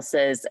everyone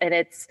else's. And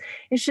it's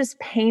just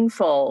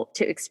painful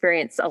to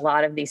experience a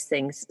lot of these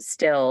things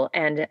still,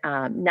 and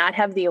not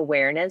have the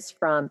awareness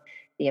from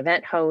the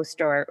event host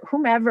or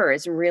whomever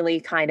is really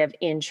kind of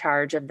in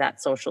charge of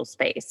that social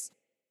space.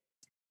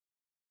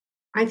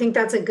 I think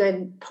that's a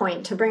good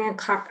point to bring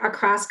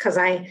across, because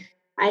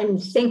I'm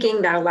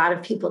thinking that a lot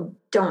of people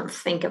don't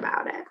think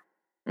about it.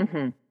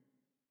 Mm-hmm.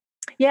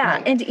 Yeah.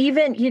 Right. And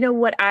even,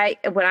 what I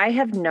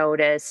have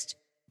noticed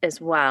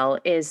as well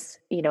is,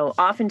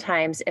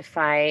 oftentimes if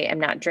I am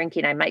not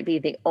drinking, I might be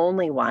the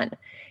only one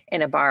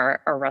in a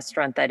bar or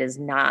restaurant that is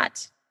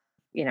not,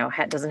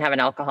 doesn't have an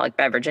alcoholic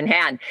beverage in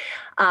hand.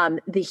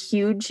 The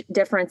huge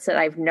difference that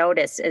I've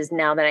noticed is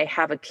now that I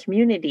have a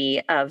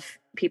community of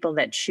people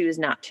that choose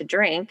not to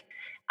drink,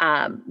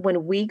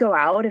 when we go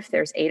out, if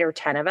there's 8 or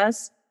 10 of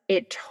us,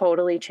 it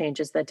totally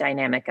changes the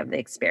dynamic of the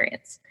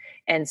experience.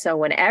 And so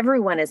when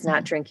everyone is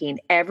not drinking,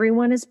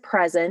 everyone is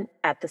present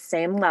at the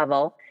same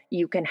level.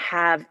 You can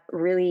have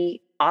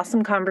really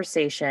awesome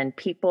conversation,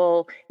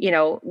 people,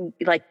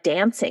 like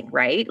dancing,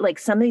 right? Like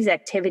some of these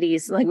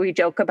activities, like we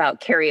joke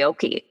about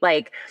karaoke,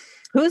 like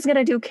who's going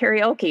to do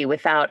karaoke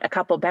without a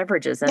couple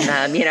beverages in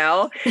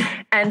them,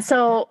 And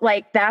so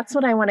like, that's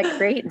what I want to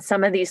create in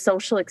some of these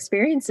social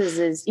experiences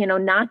is,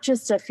 not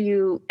just a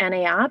few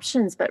NA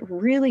options, but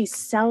really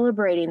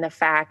celebrating the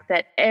fact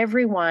that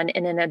everyone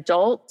in an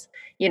adult,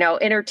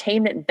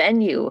 entertainment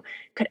venue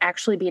could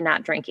actually be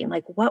not drinking.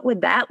 Like, what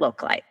would that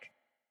look like?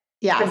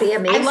 Yeah. It'd be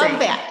amazing. I love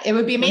that. It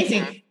would be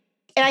amazing. Mm-hmm.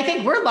 And I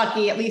think we're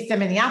lucky, at least in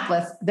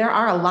Minneapolis, there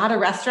are a lot of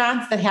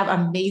restaurants that have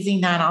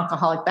amazing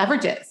non-alcoholic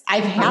beverages.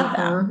 I've had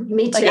them.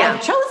 Me too. Like I've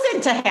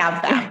chosen to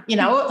have them.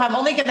 If I'm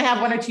only going to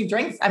have one or two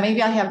drinks,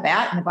 maybe I'll have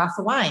that and a glass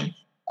of wine.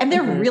 And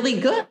they're really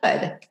good.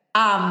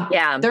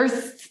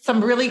 There's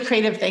some really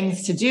creative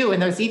things to do. And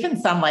there's even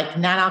some like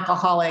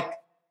non-alcoholic,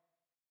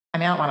 I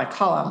don't want to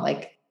call them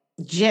like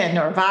gin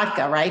or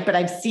vodka, right? But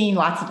I've seen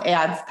lots of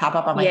ads pop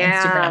up on my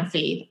Instagram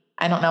feed.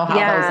 I don't know how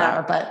those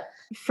are, but...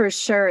 For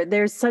sure.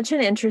 There's such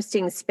an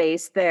interesting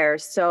space there.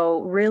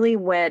 So really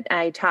when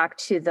I talk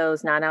to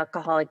those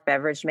non-alcoholic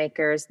beverage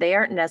makers, they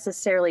aren't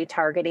necessarily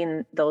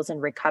targeting those in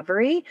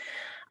recovery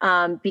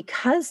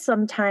because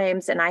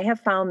sometimes, and I have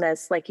found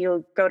this, like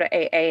you'll go to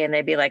AA and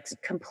they'd be like,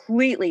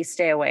 completely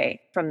stay away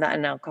from the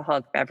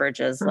non-alcoholic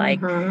beverages. Like,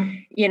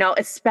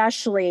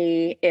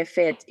 especially if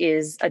it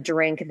is a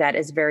drink that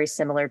is very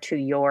similar to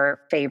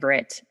your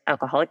favorite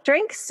alcoholic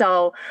drink.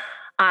 So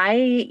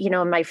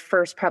in my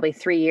first probably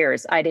 3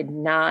 years, I did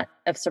not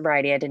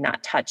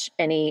touch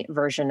any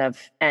version of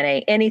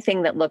NA,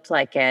 anything that looked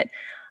like it.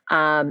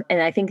 And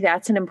I think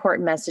that's an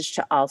important message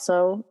to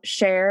also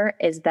share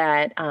is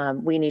that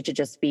we need to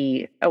just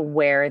be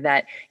aware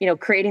that,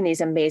 creating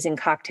these amazing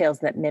cocktails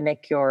that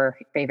mimic your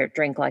favorite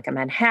drink, like a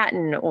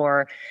Manhattan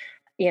or,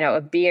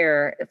 a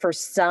beer, for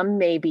some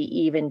may be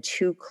even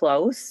too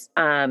close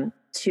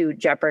to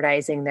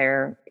jeopardizing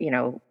their,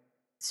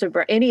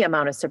 any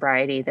amount of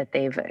sobriety that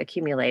they've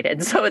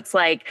accumulated. So it's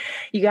like,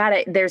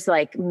 there's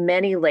like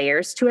many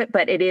layers to it,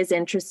 but it is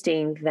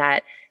interesting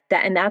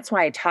and that's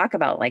why I talk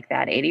about like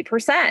that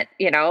 80%,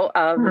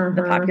 of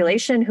the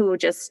population who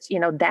just,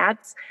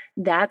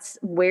 that's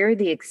where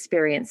the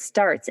experience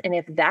starts. And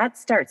if that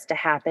starts to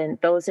happen,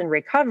 those in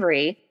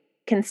recovery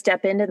can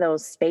step into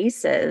those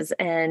spaces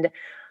and,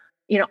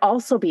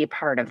 also be a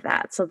part of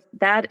that. So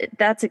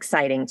that's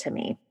exciting to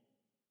me.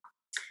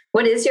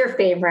 What is your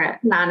favorite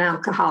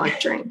non-alcoholic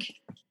drink?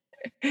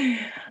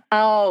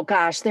 Oh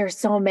gosh, there's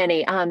so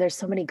many. There's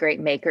so many great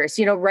makers.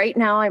 Right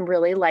now I'm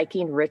really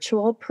liking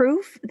Ritual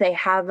Proof. They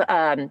have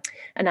a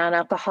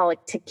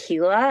non-alcoholic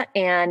tequila.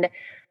 And,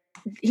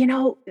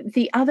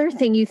 the other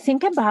thing, you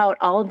think about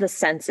all of the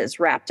senses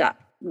wrapped up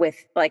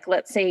with, like,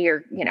 let's say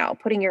you're,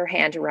 putting your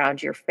hand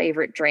around your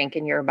favorite drink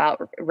and you're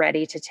about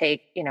ready to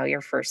take,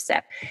 your first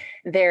sip.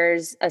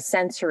 There's a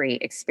sensory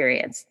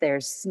experience.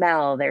 There's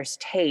smell, there's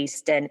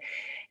taste.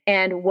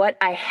 And what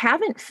I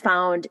haven't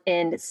found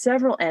in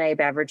several NA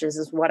beverages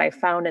is what I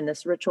found in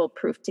this Ritual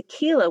Proof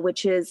tequila,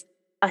 which is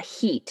a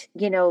heat.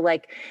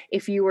 Like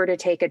if you were to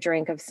take a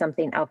drink of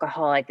something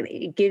alcoholic,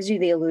 it gives you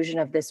the illusion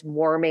of this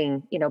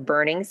warming,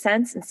 burning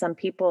sense. And some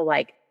people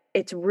like,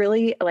 it's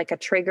really like a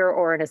trigger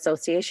or an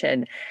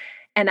association.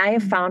 And I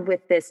have found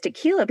with this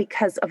tequila,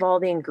 because of all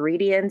the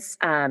ingredients,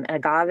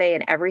 agave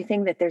and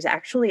everything, that there's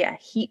actually a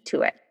heat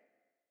to it.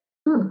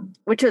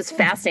 Which was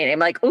fascinating. I'm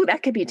like, oh,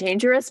 that could be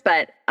dangerous,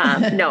 but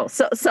no.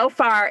 So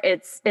far,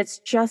 it's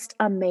just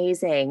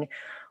amazing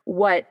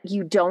what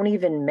you don't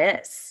even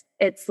miss.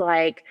 It's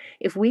like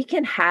if we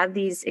can have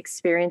these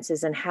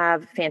experiences and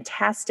have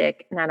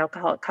fantastic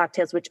non-alcoholic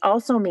cocktails, which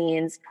also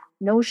means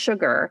no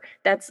sugar.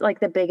 That's like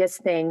the biggest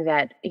thing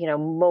that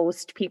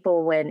most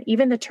people, when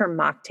even the term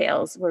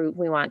mocktails,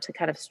 we want to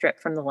kind of strip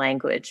from the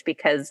language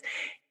because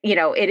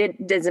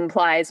it does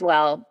implies,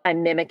 well,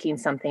 I'm mimicking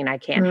something I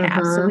can't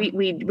have. So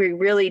we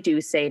really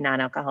do say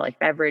non-alcoholic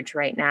beverage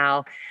right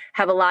now,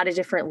 have a lot of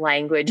different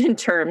language and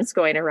terms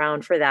going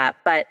around for that.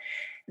 But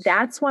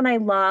that's one I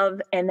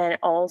love. And then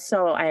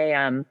also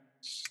I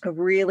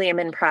really am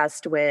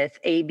impressed with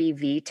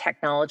ABV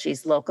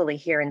Technologies locally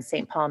here in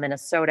St. Paul,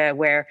 Minnesota,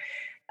 where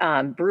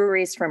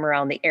breweries from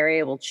around the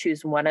area will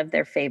choose one of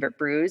their favorite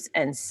brews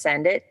and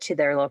send it to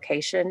their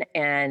location.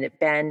 And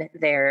Ben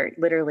there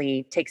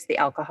literally takes the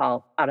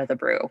alcohol out of the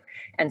brew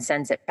and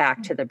sends it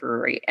back to the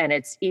brewery. And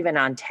it's even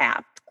on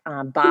tap.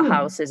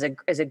 Bauhaus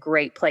is a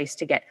great place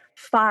to get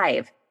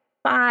five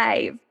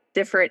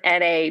different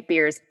NA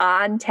beers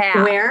on tap.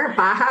 Where?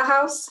 Baja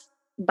House?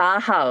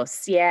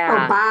 Bauhaus,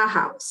 yeah. Oh,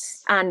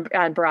 Bauhaus.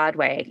 On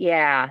Broadway,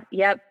 yeah.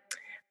 Yep.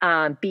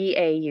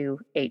 Bauhaus.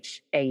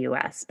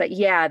 But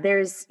yeah,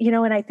 there's,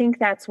 and I think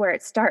that's where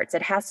it starts.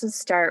 It has to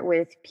start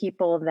with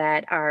people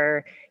that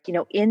are,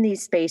 in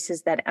these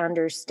spaces that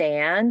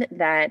understand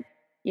that,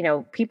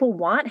 people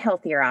want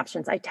healthier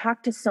options. I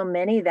talk to so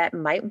many that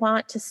might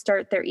want to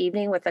start their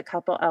evening with a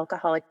couple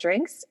alcoholic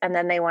drinks, and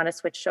then they want to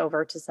switch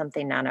over to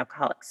something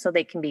non-alcoholic so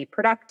they can be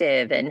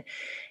productive and,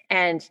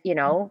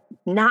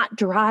 not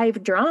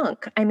drive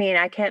drunk. I mean,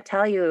 I can't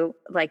tell you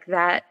like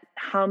that,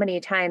 how many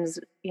times,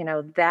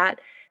 that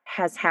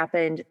has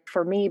happened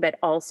for me, but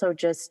also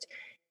just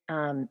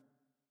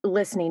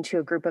listening to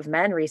a group of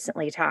men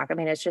recently talk. I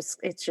mean, it's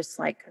just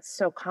like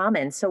so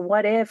common. So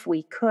what if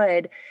we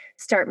could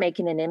start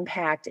making an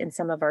impact in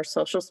some of our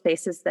social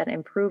spaces that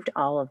improved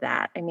all of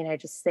that? I mean, I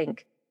just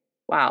think,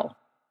 wow.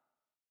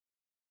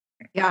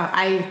 Yeah,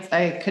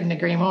 I couldn't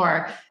agree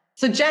more.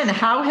 So Jen,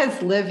 how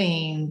has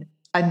living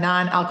a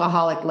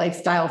non-alcoholic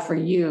lifestyle for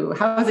you,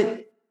 how has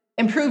it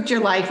improved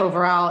your life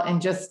overall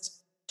and just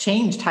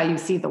changed how you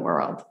see the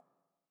world?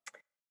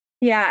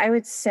 Yeah, I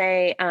would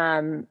say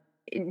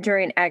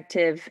during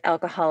active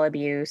alcohol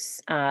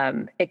abuse,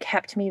 it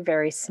kept me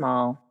very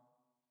small.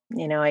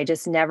 I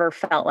just never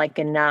felt like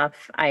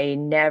enough. I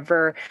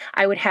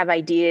would have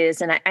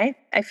ideas, and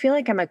I feel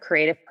like I'm a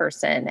creative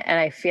person. And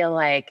I feel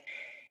like,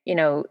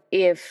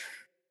 if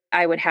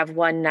I would have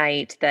one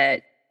night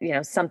that,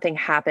 something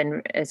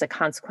happened as a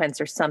consequence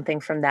or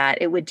something from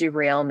that, it would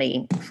derail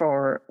me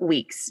for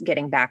weeks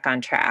getting back on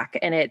track.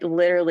 And I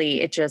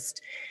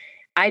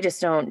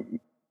just don't,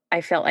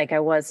 I felt like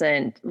I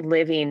wasn't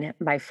living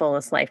my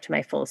fullest life to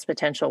my fullest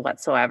potential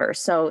whatsoever.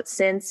 So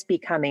since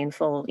becoming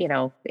full,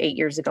 8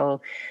 years ago,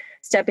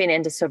 stepping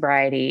into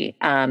sobriety,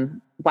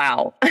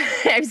 wow,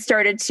 I've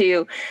started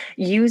to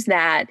use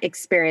that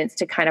experience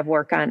to kind of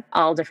work on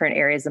all different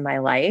areas of my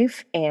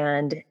life.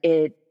 And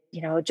it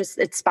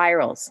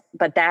spirals.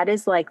 But that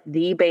is like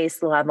the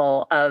base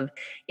level of,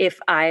 if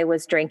I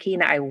was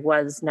drinking, I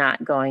was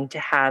not going to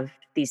have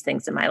these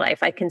things in my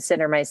life. I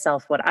consider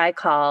myself what I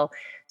call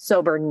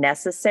sober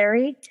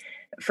necessary.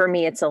 For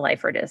me, it's a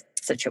life or death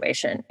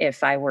situation.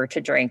 If I were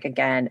to drink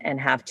again and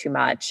have too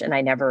much, and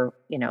I never,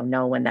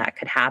 know when that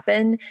could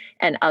happen,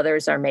 and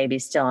others are maybe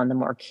still on the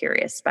more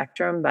curious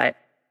spectrum, but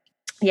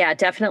yeah,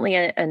 definitely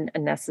a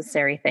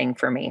necessary thing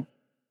for me.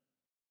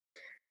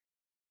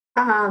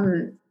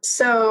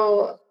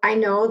 So I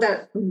know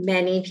that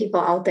many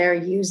people out there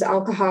use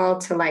alcohol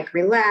to like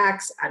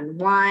relax,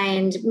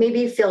 unwind,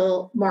 maybe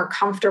feel more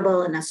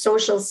comfortable in a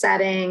social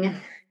setting.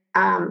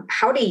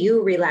 How do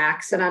you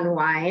relax and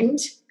unwind?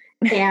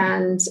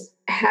 And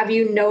have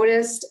you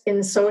noticed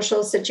in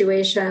social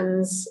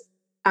situations,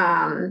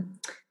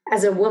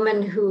 as a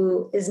woman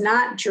who is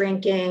not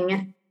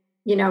drinking,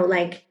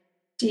 like,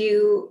 do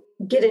you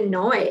get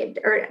annoyed,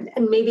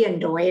 and maybe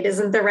annoyed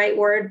isn't the right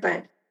word,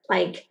 but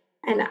like,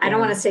 and I don't Yeah.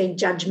 want to say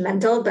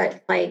judgmental,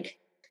 but like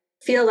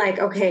feel like,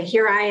 okay,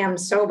 here I am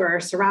sober,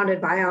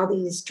 surrounded by all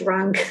these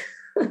drunk,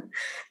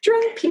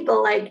 drunk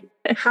people. Like,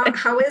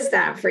 how is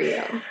that for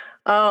you?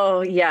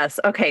 Oh, yes.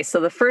 Okay. So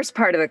the first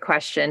part of the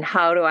question,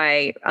 how do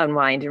I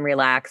unwind and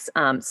relax?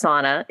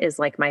 Sauna is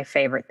like my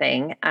favorite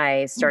thing.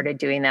 I started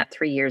doing that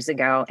 3 years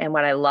ago. And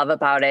what I love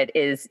about it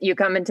is you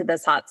come into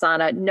this hot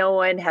sauna, no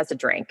one has a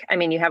drink. I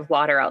mean, you have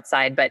water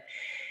outside, but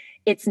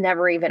it's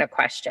never even a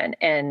question.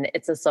 And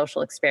it's a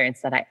social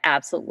experience that I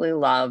absolutely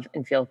love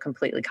and feel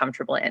completely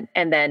comfortable in.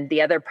 And then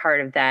the other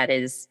part of that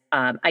is,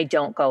 I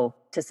don't go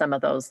to some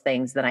of those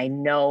things that I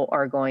know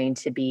are going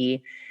to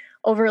be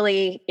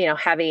overly,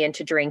 heavy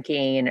into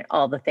drinking,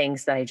 all the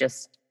things that I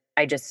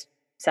just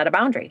set a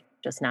boundary,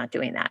 just not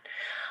doing that.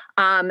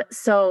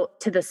 So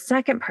to the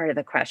second part of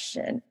the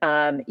question,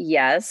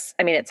 yes,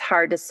 I mean, it's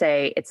hard to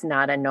say it's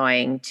not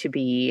annoying to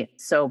be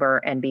sober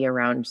and be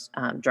around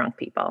drunk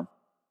people.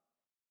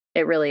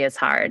 It really is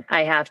hard.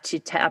 I have to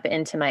tap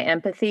into my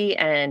empathy,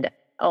 and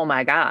oh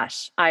my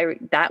gosh, I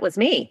that was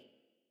me.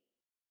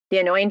 The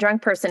annoying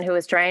drunk person who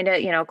was trying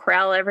to,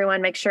 corral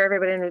everyone, make sure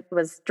everybody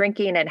was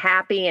drinking and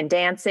happy and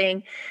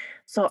dancing.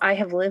 So I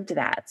have lived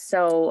that.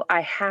 So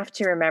I have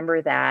to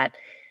remember that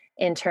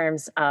in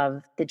terms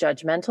of the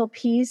judgmental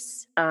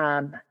piece.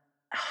 And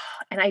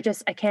I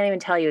can't even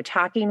tell you,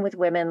 talking with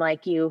women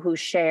like you who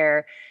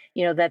share,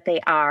 that they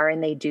are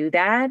and they do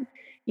that,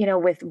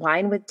 with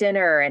wine with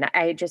dinner. And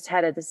I just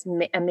had this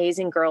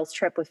amazing girls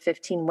trip with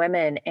 15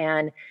 women.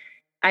 And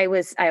I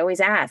always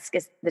ask,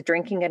 is the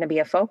drinking going to be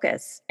a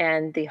focus?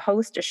 And the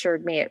host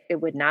assured me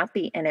it would not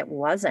be. And it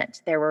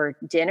wasn't. There were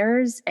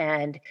dinners,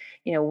 and,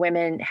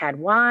 women had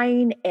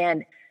wine,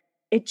 and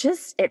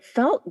it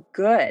felt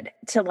good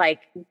to like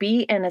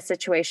be in a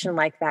situation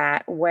like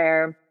that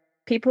where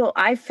people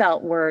I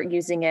felt were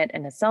using it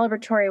in a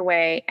celebratory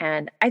way.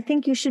 And I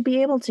think you should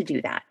be able to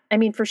do that. I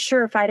mean, for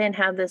sure, if I didn't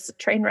have this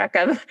train wreck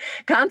of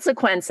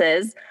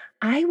consequences,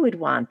 I would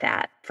want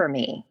that for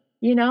me,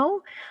 you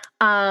know?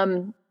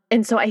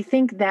 And so I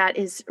think that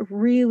is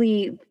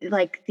really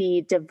like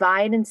the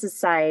divide in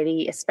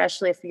society,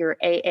 especially if you're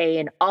AA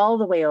and all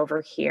the way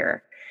over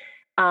here.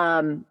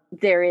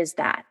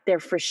 There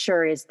for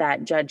sure is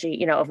that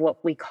judgy, of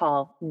what we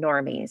call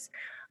normies.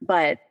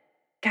 But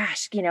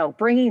gosh,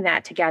 bringing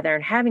that together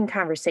and having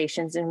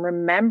conversations and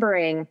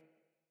remembering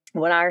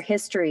what our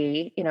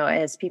history,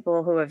 as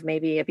people who have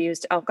maybe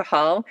abused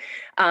alcohol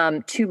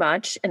too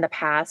much in the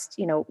past,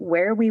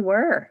 where we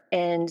were,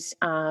 and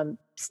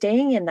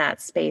staying in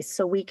that space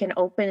so we can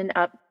open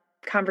up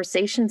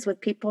conversations with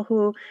people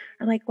who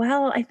are like,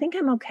 well, I think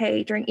I'm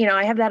okay.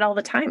 I have that all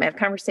the time. I have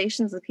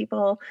conversations with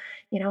people,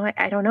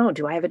 I don't know,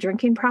 do I have a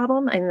drinking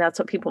problem? And that's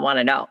what people want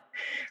to know,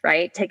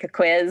 right? Take a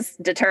quiz,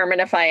 determine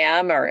if I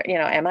am, or,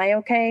 am I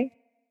okay?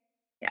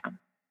 Yeah.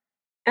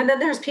 And then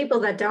there's people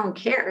that don't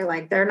care.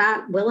 Like they're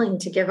not willing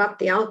to give up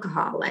the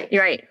alcohol. Like,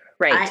 Right.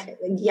 Right.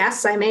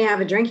 Yes, I may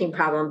have a drinking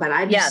problem,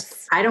 but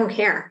Yes. I don't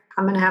care.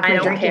 I'm going to have I my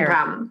don't drinking care.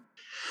 problem.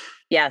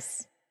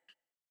 Yes.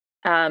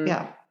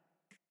 Yeah.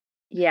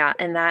 Yeah.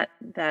 And that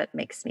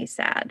makes me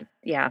sad.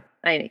 Yeah.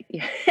 And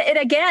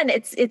again,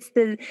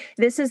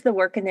 this is the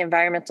work in the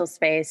environmental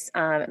space,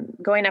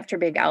 going after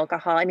big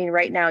alcohol. I mean,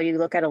 right now you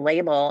look at a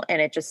label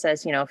and it just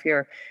says, if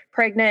you're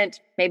pregnant,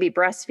 maybe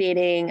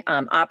breastfeeding,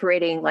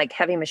 operating like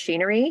heavy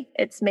machinery,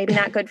 it's maybe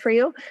not good for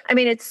you. I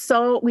mean,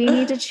 we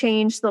need to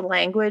change the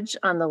language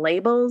on the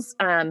labels.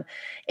 Alcohol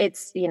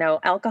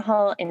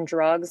and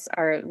drugs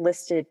are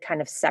listed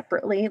kind of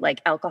separately,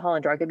 like alcohol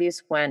and drug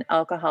abuse, when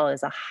alcohol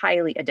is a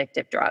highly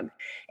addictive drug.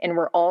 And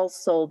we're all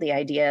sold the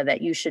idea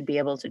that you should be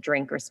able to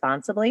drink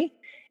responsibly,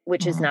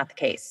 which is not the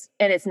case.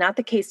 And it's not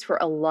the case for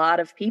a lot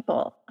of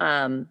people.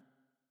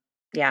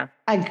 Yeah.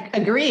 I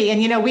agree.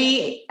 And,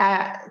 we,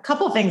 a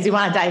couple of things we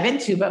want to dive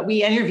into, but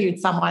we interviewed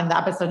someone, the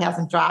episode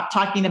hasn't dropped,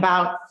 talking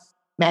about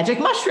magic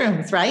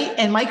mushrooms, right?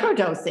 And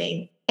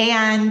microdosing.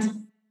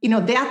 And,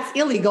 that's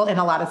illegal in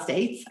a lot of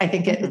states. I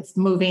think it's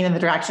moving in the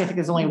direction. I think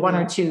there's only one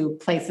or two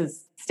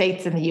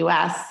states in the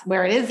US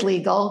where it is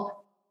legal,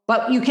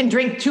 but you can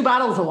drink 2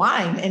 bottles of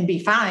wine and be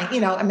fine,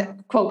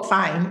 quote,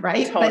 fine,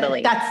 right?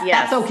 Totally. But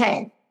that's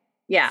okay.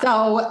 Yeah.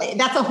 So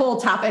that's a whole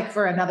topic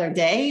for another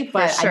day,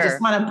 but sure. I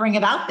just want to bring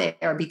it out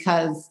there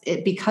because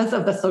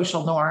of the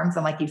social norms.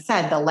 And like you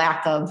said, the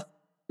lack of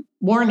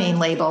warning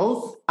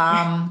labels.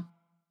 And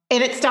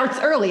it starts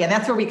early. And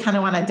that's where we kind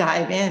of want to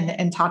dive in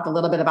and talk a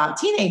little bit about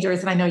teenagers.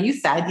 And I know you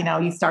said,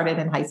 you started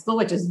in high school,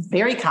 which is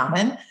very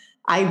common.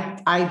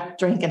 I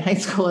drank in high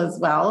school as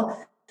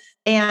well.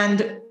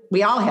 And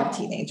we all have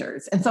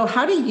teenagers. And so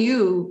how do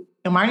you,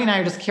 Marnie and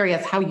I are just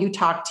curious how you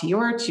talk to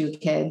your 2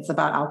 kids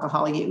about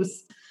alcohol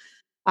use.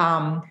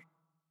 And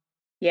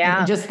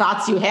just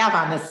thoughts you have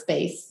on this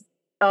space.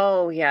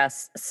 Oh,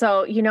 yes.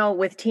 So,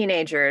 with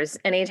teenagers,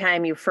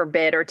 anytime you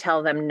forbid or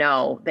tell them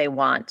no, they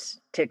want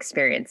to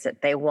experience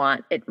it. They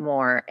want it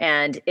more.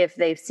 And if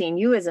they've seen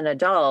you as an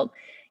adult,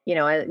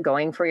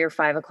 going for your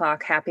 5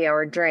 o'clock happy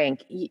hour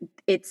drink,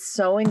 it's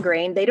so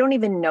ingrained, they don't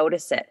even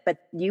notice it, but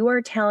you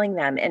are telling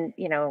them. And,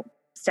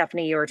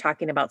 Stephanie, you were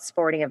talking about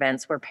sporting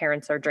events where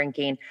parents are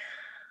drinking.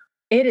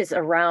 It is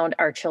around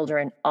our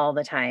children all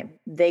the time.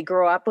 They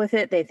grow up with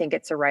it. They think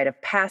it's a rite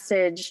of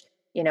passage,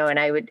 and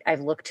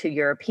I've looked to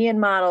European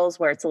models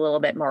where it's a little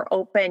bit more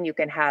open. You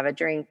can have a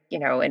drink,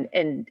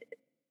 and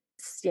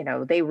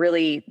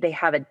they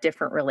have a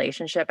different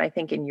relationship, I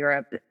think, in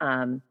Europe,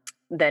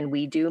 than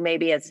we do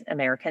maybe as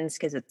Americans,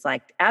 because it's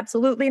like,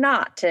 absolutely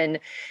not. And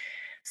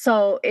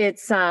so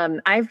it's,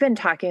 I've been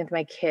talking with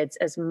my kids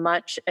as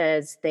much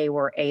as they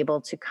were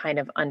able to kind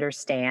of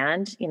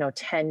understand.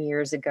 10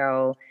 years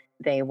ago,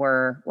 they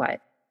were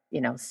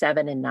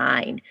 7 and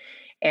 9.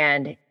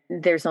 And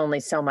there's only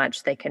so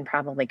much they can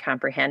probably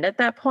comprehend at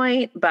that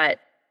point. But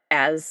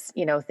as,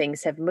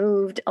 things have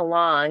moved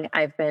along,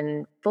 I've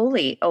been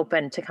fully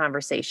open to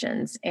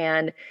conversations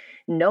and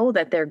know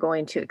that they're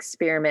going to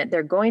experiment.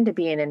 They're going to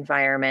be in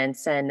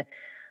environments and,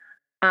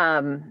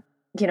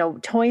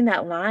 towing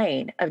that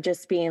line of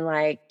just being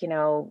like,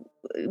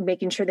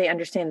 making sure they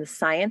understand the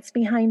science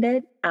behind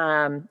it,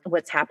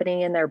 what's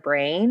happening in their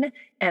brain.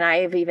 And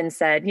I've even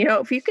said,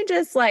 if you could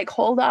just like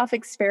hold off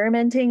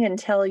experimenting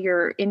until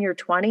you're in your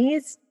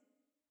 20s,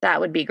 that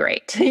would be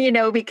great,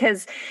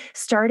 because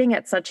starting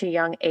at such a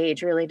young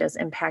age really does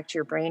impact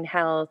your brain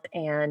health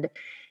and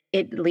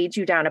it leads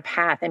you down a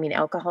path. I mean,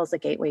 alcohol is a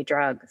gateway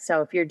drug.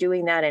 So if you're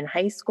doing that in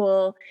high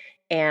school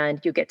and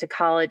you get to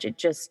college, it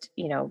just,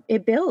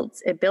 it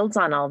builds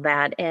on all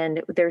that.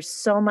 And there's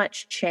so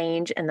much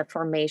change in the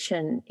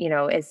formation,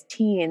 as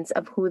teens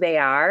of who they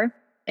are.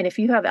 And if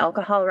you have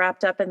alcohol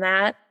wrapped up in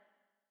that,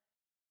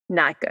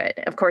 not good.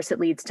 Of course, it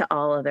leads to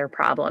all of their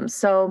problems.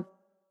 So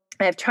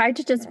I've tried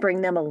to just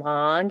bring them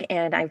along,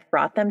 and I've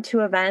brought them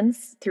to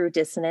events through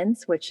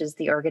Dissonance, which is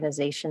the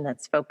organization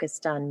that's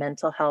focused on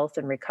mental health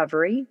and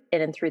recovery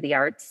in and through the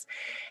arts.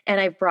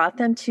 And I've brought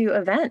them to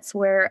events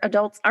where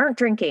adults aren't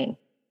drinking.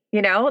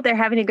 They're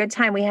having a good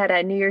time. We had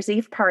a New Year's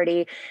Eve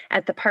party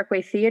at the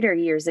Parkway Theater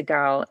years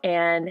ago.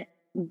 And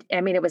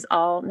I mean, it was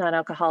all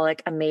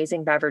non-alcoholic,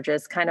 amazing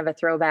beverages, kind of a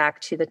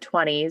throwback to the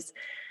 20s.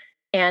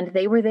 And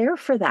they were there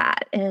for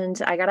that.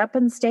 And I got up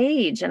on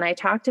stage and I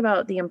talked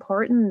about the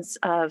importance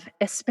of,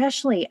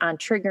 especially on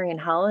triggering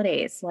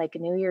holidays like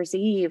New Year's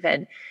Eve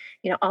and,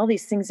 all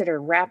these things that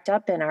are wrapped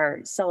up in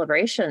our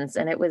celebrations.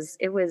 And it was,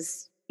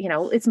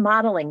 it's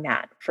modeling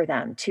that for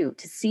them too,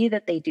 to see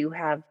that they do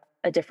have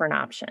a different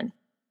option.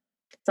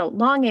 So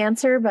long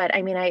answer, but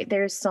I mean,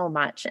 there's so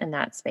much in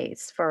that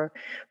space for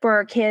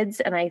our kids.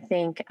 And I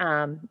think,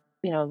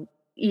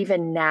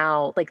 even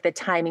now, like the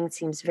timing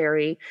seems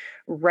very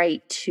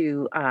right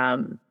to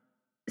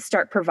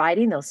start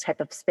providing those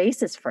type of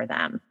spaces for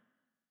them.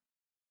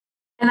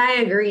 And I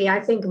agree. I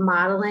think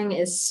modeling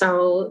is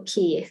so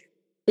key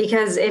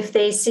because if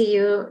they see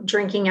you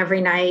drinking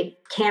every night,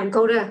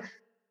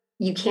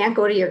 you can't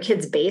go to your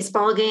kid's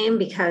baseball game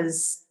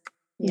because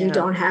you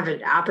don't have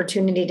an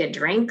opportunity to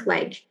drink,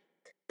 like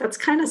that's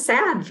kind of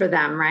sad for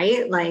them,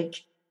 right?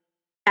 Like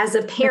as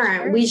a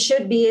parent, we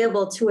should be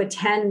able to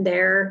attend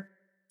their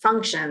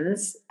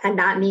functions and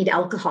not need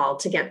alcohol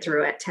to get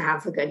through it, to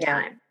have a good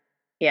time.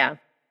 Yeah.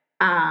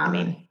 I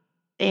mean,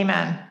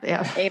 amen.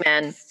 Yeah.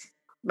 Amen.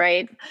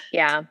 Right.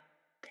 Yeah.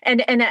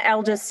 And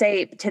I'll just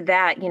say to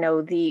that,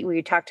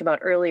 we talked about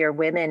earlier,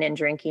 women and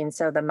drinking.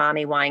 So the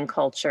mommy wine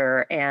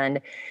culture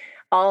and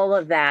all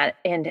of that.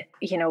 And,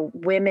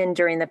 women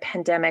during the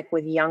pandemic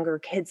with younger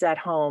kids at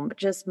home,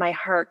 just my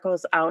heart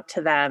goes out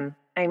to them.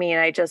 I mean,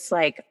 I just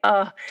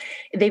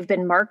they've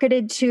been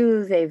marketed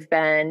to, they've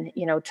been,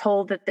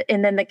 told that,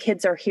 and then the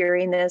kids are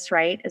hearing this,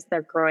 right, as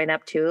they're growing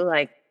up too,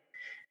 like,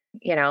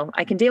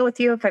 I can deal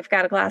with you if I've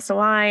got a glass of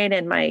wine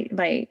and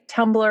my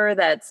tumbler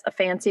that's a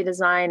fancy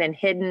design and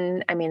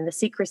hidden. I mean, the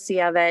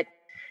secrecy of it,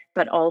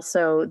 but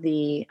also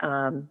the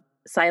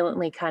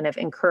silently kind of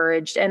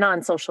encouraged and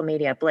on social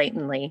media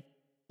blatantly.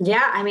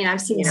 Yeah. I mean,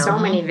 I've seen so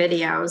many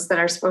videos that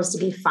are supposed to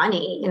be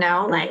funny,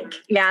 like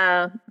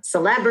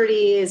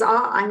celebrities,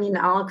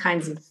 all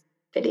kinds of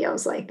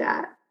videos like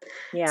that.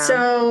 Yeah.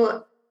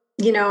 So,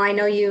 I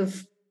know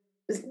you've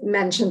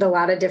mentioned a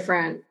lot of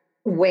different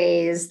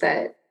ways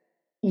that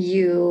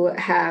you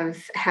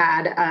have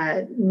had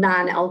a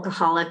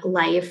non-alcoholic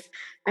life.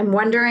 I'm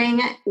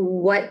wondering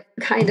what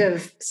kind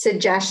of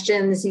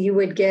suggestions you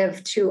would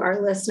give to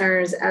our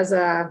listeners as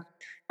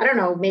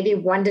maybe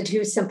 1 to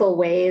 2 simple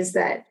ways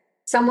that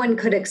someone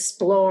could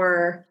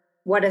explore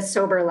what a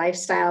sober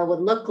lifestyle would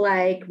look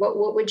like.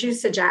 What would you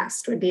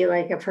suggest would be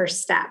like a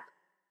first step?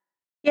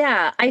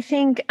 Yeah, I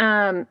think,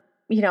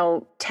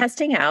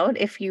 testing out,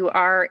 if you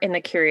are in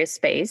the curious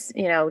space,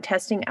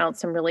 testing out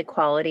some really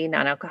quality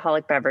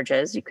non-alcoholic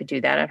beverages. You could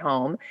do that at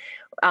home.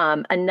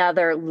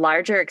 Another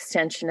larger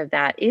extension of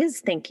that is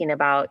thinking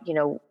about,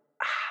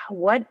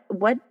 what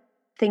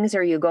things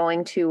are you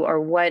going to, or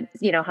what,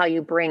 how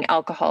you bring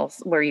alcohol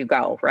where you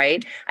go,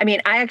 right? I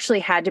mean, I actually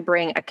had to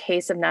bring a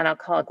case of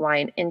non-alcoholic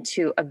wine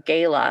into a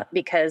gala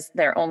because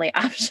their only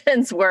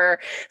options were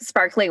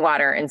sparkling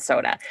water and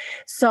soda.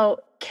 So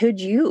could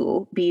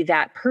you be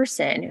that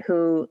person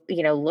who,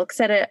 looks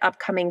at an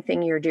upcoming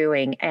thing you're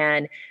doing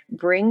and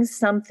brings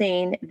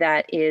something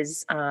that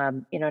is,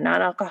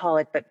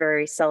 non-alcoholic, but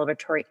very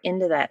celebratory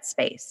into that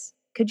space?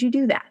 Could you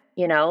do that?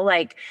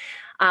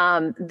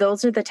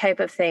 Those are the type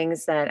of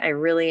things that I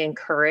really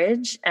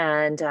encourage.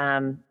 And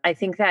I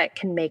think that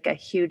can make a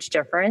huge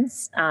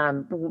difference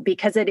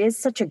because it is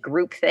such a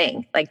group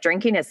thing. Like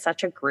drinking is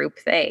such a group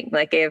thing.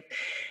 Like if,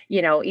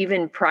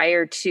 even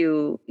prior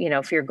to,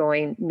 if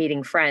you're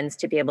meeting friends,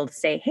 to be able to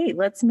say, hey,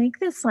 let's make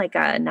this like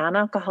a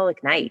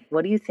non-alcoholic night.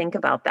 What do you think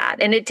about that?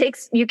 And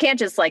you can't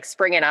just like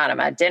spring it on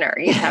them at dinner.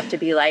 You have to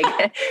be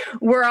like,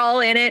 we're all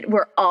in it.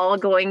 We're all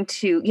going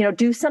to,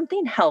 do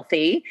something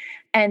healthy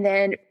and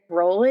then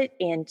roll it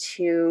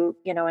into,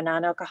 a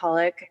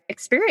non-alcoholic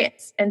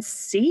experience and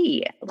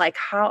see like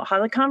how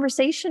the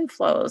conversation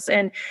flows.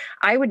 And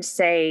I would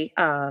say,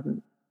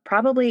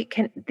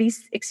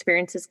 these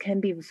experiences can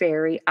be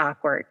very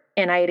awkward.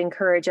 And I'd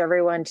encourage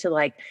everyone to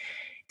like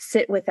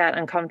sit with that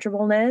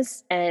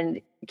uncomfortableness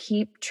and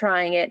keep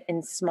trying it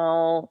in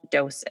small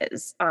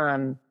doses,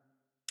 and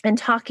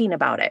talking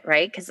about it.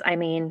 Right. 'Cause I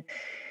mean,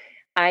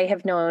 I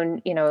have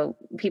known,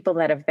 people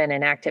that have been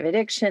in active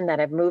addiction that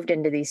have moved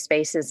into these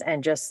spaces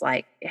and just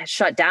like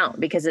shut down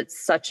because it's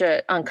such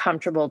a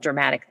uncomfortable,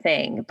 dramatic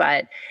thing.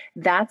 But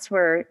that's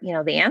where,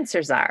 the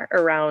answers are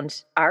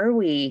around, are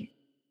we,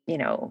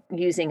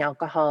 using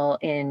alcohol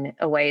in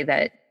a way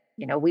that,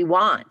 we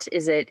want?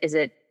 Is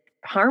it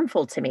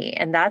harmful to me?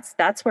 And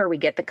that's where we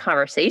get the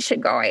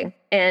conversation going.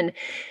 And,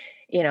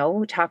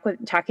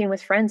 talking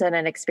with friends on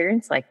an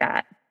experience like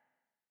that,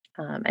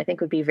 I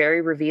think would be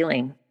very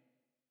revealing.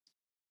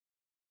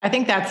 I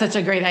think that's such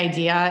a great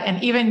idea.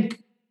 And even,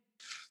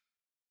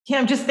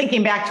 I'm just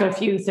thinking back to a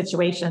few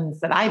situations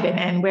that I've been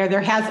in where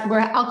where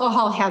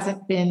alcohol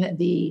hasn't been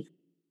the,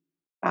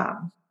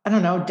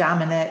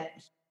 dominant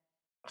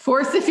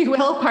force, if you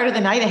will, part of the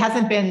night. It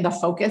hasn't been the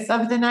focus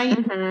of the night.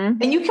 Mm-hmm.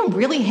 And you can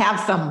really have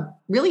some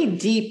really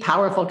deep,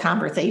 powerful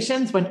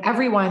conversations when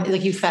everyone,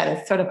 like you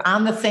said, is sort of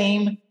on the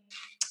same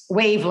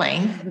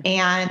wavelength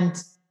and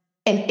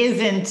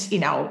isn't,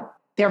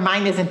 their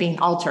mind isn't being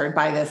altered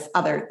by this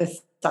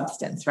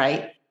substance,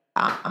 right?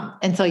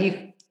 And so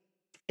you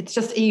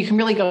can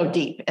really go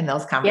deep in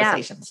those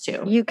conversations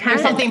too. You can.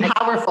 There's something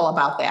powerful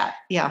about that.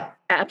 Yeah,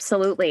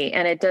 absolutely.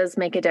 And it does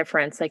make a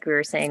difference, like we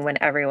were saying,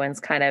 when everyone's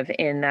kind of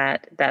in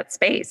that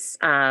space.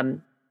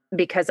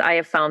 Because I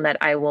have found that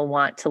I will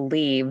want to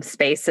leave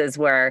spaces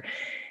where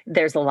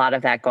there's a lot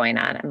of that going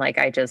on. I'm like,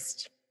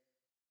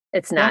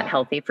 it's not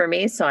healthy for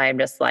me. So I'm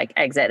just like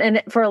exit.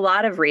 And for a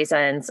lot of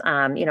reasons,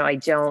 I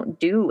don't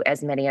do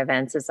as many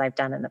events as I've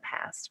done in the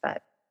past,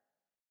 but.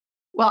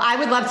 Well, I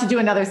would love to do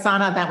another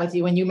sauna event with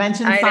you. When you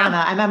mentioned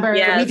sauna, I remember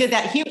we did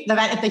that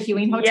event at the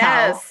Hewing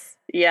Hotel.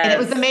 Yes. And it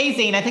was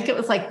amazing. I think it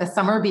was like the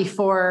summer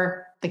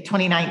before, like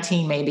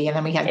 2019 maybe. And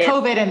then we had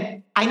COVID,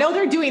 and I know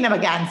they're doing them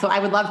again. So I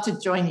would love to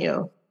join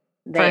you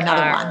for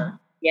another one.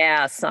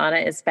 Yeah,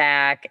 sauna is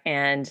back,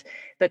 and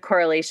the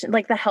correlation,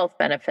 like the health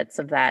benefits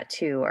of that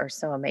too are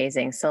so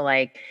amazing. So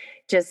like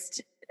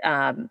just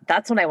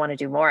that's what I want to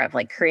do more of,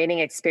 like creating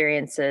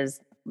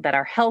experiences that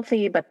are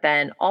healthy, but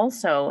then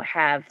also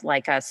have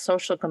like a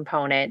social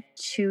component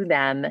to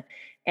them,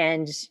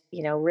 and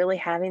really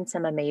having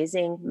some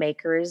amazing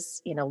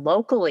makers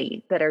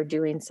locally that are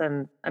doing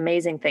some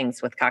amazing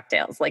things with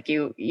cocktails, like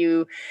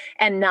you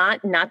and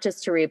not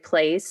just to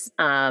replace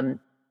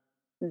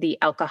the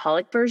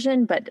alcoholic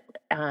version, but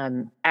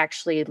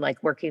actually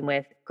like working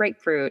with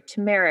grapefruit,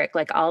 turmeric,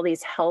 like all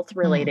these health Mm.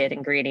 related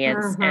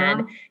ingredients,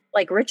 and Mhm.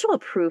 like Ritual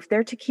Proof,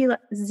 their tequila,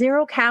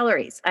 0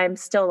 calories. I'm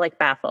still like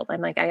baffled.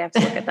 I'm like, I have to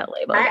look at that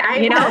label again,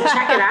 I want to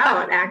check it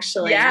out,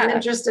 actually. I'm Yeah.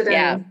 interested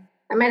Yeah.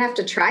 I might have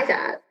to try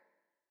that.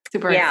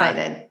 Super Yeah,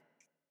 excited.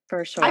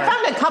 for I sure.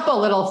 found a couple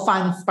little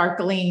fun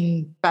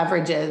sparkling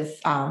beverages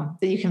that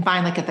you can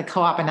find like at the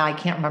co-op, and now I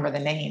can't remember the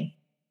name,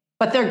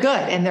 but they're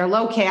good and they're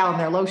low cal and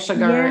they're low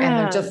sugar and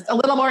they're Yeah. just a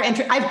little more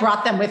interesting. I've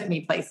brought them with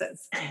me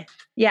places.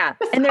 Yeah.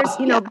 And there's,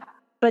 So, yeah.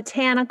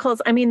 botanicals.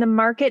 I mean, the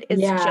market is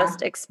Yeah.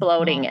 just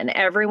exploding, and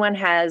everyone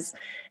has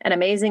an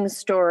amazing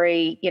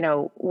story,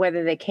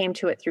 whether they came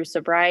to it through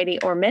sobriety,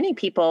 or many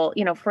people,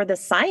 for the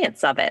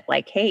science of it.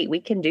 Like, hey, we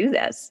can do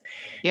this.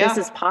 This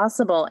is Yeah.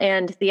 possible.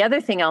 And the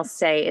other thing I'll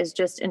say is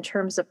just in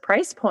terms of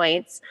price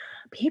points,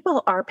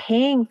 people are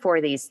paying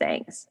for these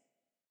things.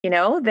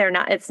 They're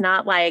not, it's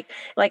not like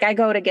I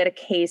go to get a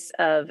case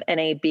of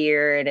NA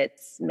beer and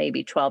it's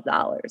maybe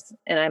 $12.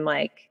 And I'm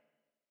like,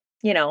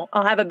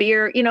 I'll have a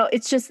beer,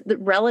 it's just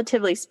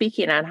relatively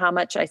speaking on how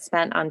much I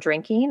spent on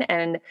drinking,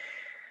 and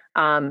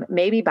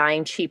maybe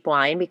buying cheap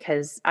wine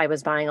because I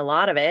was buying a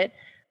lot of it.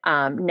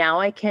 Now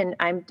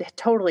I'm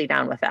totally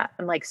down with that.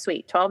 I'm like,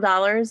 sweet,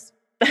 $12,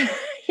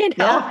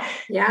 Yeah.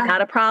 Yeah.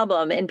 not a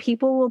problem. And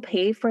people will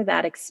pay for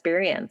that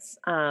experience,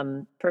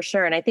 for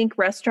sure. And I think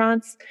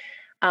restaurants,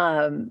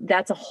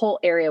 that's a whole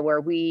area where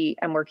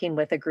I'm working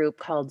with a group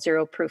called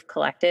Zero Proof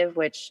Collective,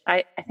 which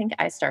I think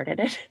I started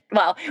it.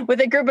 Well, with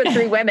a group of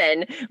 3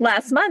 women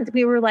last month,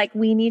 we were like,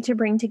 we need to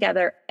bring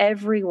together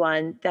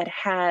everyone that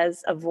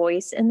has a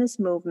voice in this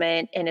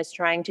movement and is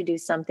trying to do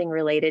something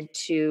related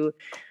to,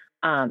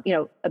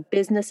 a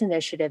business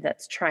initiative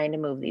that's trying to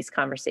move these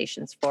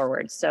conversations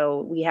forward.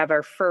 So we have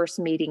our first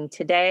meeting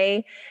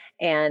today,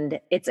 and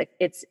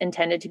it's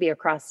intended to be a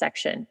cross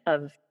section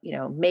of,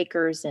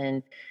 makers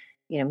and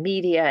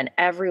media and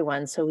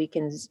everyone, so we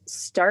can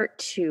start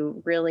to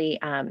really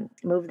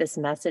move this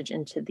message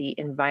into the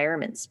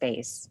environment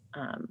space,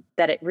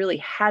 that it really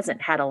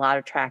hasn't had a lot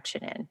of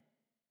traction in,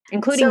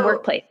 including So,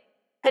 workplace.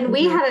 and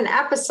we Mhm. had an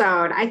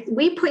episode.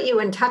 We put you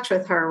in touch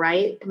with her,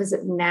 right? Was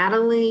it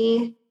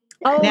Natalie?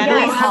 Oh,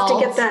 Natalie We'll have to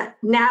get Holt. that.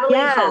 Natalie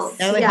Yes. Holt.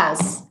 Natalie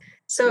Yes. Holt.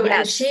 So, and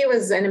Yes. she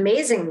was an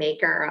amazing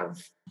maker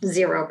of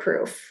Zero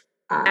Proof.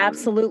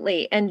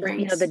 Absolutely. And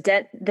drinks.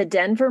 the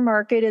Denver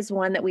market is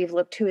one that we've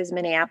looked to, as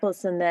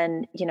Minneapolis, and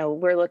then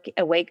we're looking,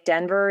 Awake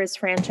Denver is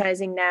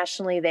franchising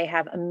nationally. They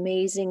have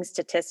amazing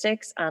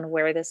statistics on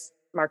where this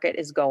market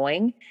is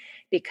going,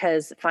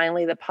 because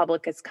finally the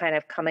public is kind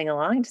of coming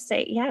along to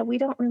say, yeah, we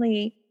don't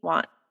really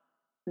want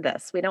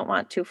this. We don't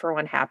want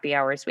 2-for-1 happy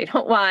hours. We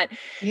don't want,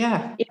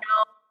 Yeah.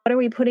 what are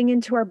we putting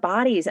into our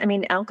bodies? I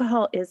mean,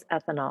 alcohol is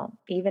ethanol,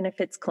 even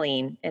if it's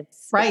clean,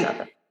 it's Right.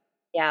 ethanol.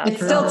 Yeah. It's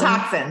still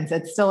toxins.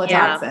 It's still a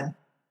Yeah. toxin.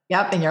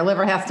 Yep. And your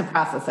liver has to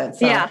process it.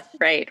 So Yeah,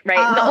 right.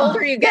 And the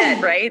older you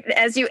get, right,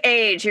 as you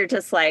age, you're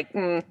just like,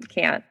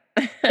 can't.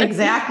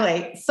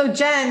 Exactly. So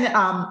Jen,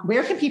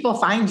 where can people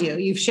find you?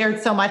 You've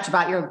shared so much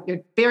about your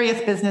various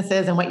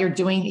businesses and what you're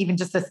doing, even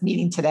just this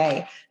meeting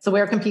today. So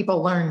where can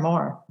people learn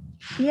more?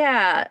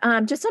 Yeah,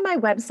 just on my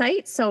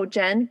website. So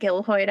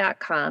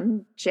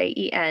jengilhoi.com,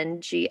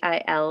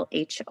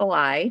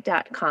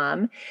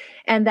 JENGILHOI.com.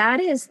 And that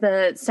is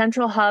the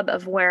central hub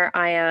of where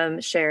I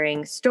am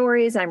sharing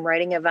stories. I'm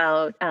writing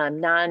about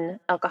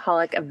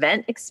non-alcoholic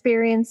event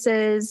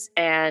experiences,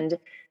 and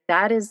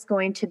that is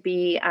going to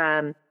be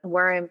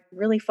where I'm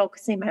really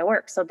focusing my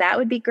work. So that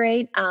would be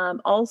great.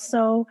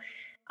 Also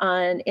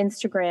on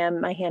Instagram,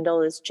 my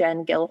handle is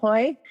Jen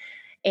Gilhoi.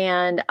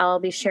 And I'll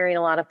be sharing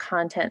a lot of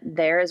content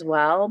there as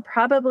well,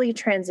 probably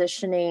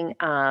transitioning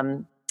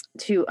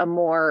to a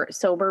more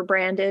sober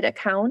branded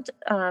account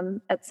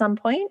at some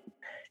point,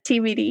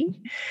 TBD.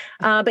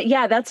 But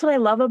yeah, that's what I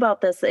love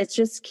about this. It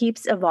just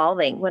keeps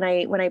evolving. When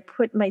I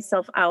put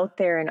myself out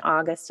there in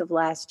August of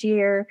last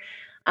year,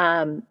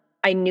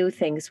 I knew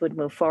things would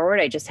move forward.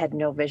 I just had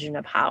no vision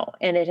of how,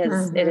 and it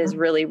has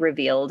really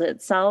revealed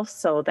itself.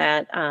 So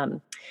that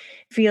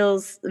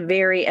feels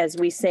very, as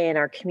we say in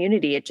our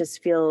community, it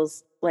just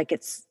feels like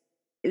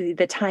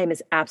the time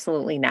is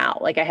absolutely now.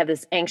 Like I have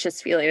this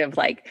anxious feeling of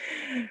like,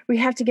 we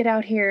have to get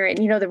out here. And,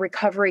 the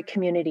recovery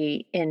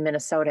community in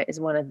Minnesota is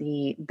one of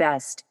the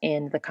best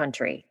in the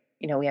country.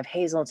 We have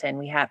Hazelton,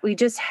 we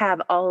just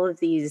have all of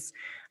these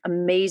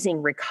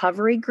amazing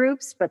recovery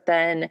groups, but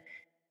then,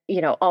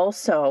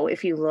 also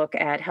if you look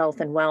at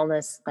health and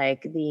wellness,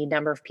 like the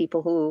number of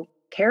people who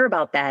care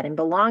about that and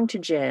belong to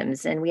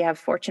gyms. And we have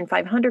Fortune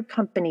 500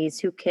 companies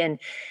who can,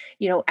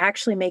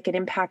 actually make an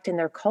impact in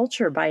their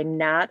culture by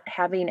not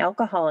having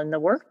alcohol in the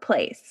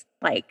workplace.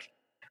 Like,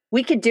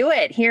 we could do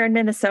it here in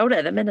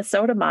Minnesota, the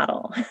Minnesota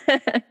model.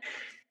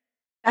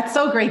 That's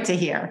so great to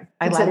hear.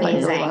 I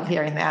love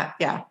hearing that.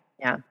 Yeah.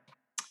 Yeah.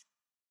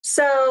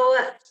 So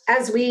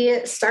as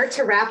we start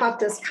to wrap up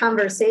this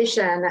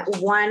conversation,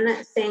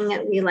 one thing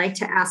that we like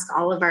to ask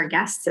all of our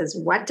guests is,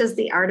 what does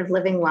the art of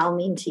living well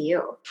mean to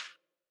you?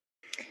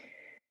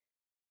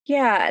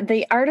 Yeah,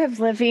 the art of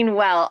living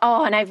well.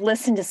 Oh, and I've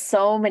listened to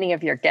so many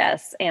of your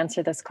guests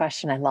answer this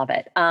question. I love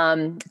it.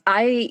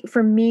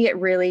 For me, it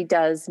really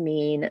does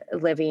mean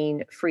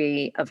living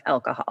free of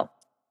alcohol.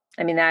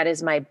 I mean, that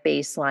is my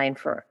baseline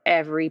for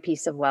every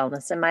piece of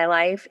wellness in my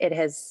life. It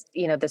has,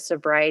 the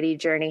sobriety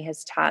journey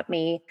has taught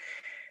me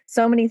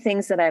so many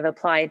things that I've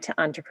applied to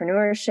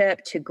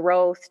entrepreneurship, to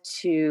growth,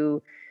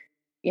 to,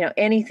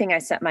 anything I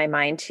set my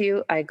mind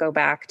to. I go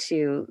back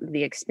to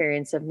the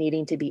experience of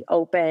needing to be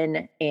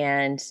open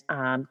and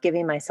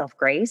giving myself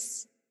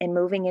grace and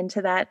moving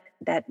into that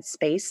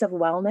space of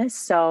wellness.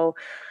 So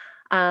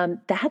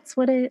that's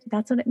what it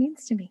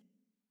means to me.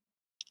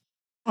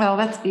 Well,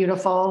 that's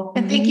beautiful.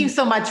 And thank you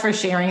so much for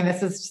sharing.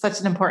 This is such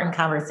an important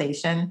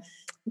conversation.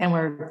 And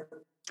we're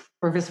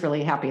just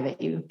really happy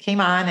that you came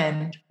on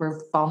and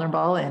we're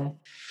vulnerable. And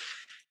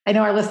I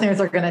know our listeners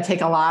are going to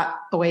take a lot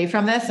away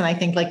from this. And I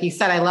think, like you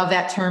said, I love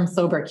that term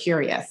sober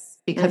curious,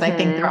 because I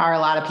think there are a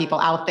lot of people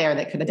out there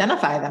that could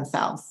identify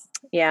themselves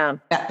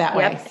that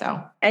way.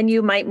 So, and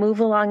you might move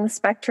along the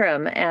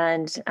spectrum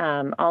and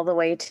all the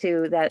way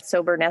to that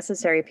sober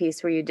necessary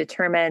piece where you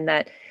determine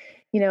that,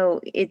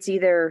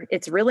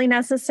 it's really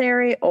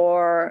necessary,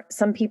 or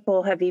some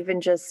people have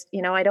even just,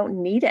 I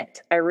don't need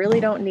it. I really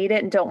don't need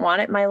it and don't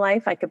want it in my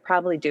life. I could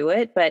probably do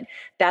it, but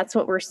that's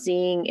what we're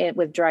seeing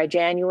with Dry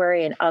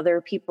January and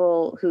other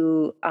people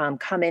who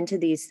come into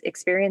these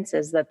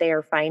experiences, that they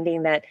are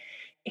finding that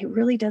it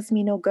really does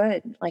me no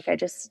good. Like, I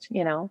just,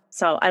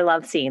 so I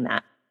love seeing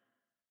that.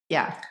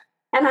 Yeah.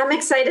 And I'm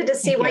excited to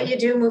see what you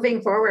do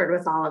moving forward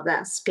with all of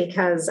this,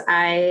 because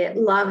I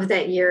love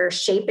that you're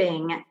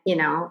shaping,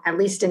 at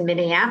least in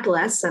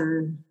Minneapolis,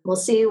 and we'll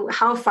see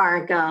how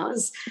far it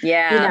goes.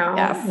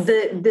 Yeah.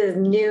 The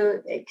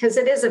new, because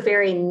it is a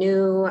very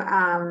new,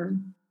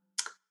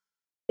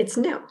 it's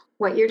new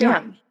what you're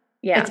doing.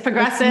 Yeah. It's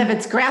progressive,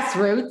 it's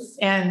grassroots,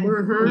 and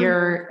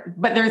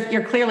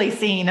you're clearly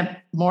seeing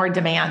more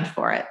demand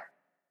for it.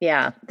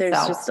 Yeah,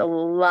 there's just a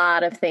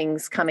lot of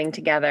things coming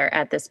together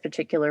at this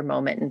particular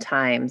moment in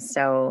time.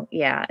 So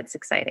yeah, it's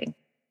exciting.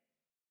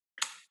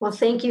 Well,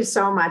 thank you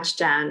so much,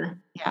 Jen.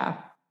 Yeah.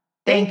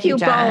 Thank you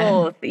Jen.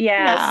 both. Yes,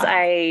 yeah.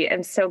 I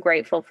am so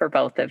grateful for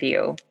both of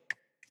you.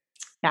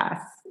 Yes.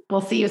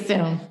 We'll see you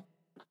soon.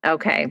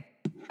 Okay.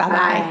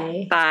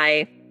 Bye-bye.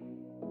 Bye.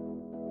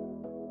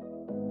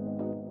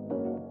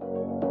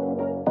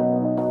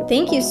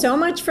 Thank you so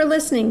much for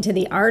listening to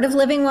the Art of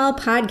Living Well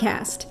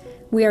podcast.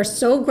 We are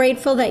so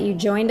grateful that you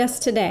joined us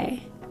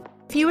today.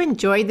 If you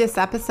enjoyed this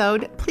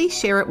episode, please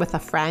share it with a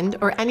friend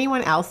or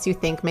anyone else you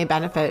think may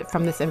benefit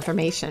from this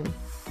information.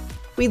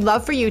 We'd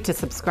love for you to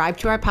subscribe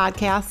to our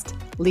podcast,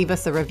 leave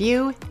us a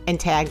review, and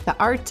tag the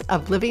Art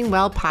of Living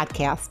Well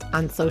podcast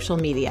on social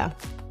media.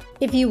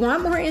 If you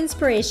want more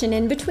inspiration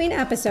in between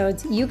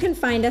episodes, you can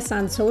find us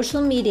on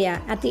social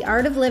media at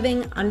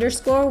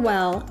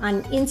theartofliving_well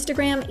on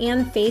Instagram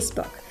and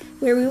Facebook,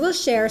 where we will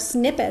share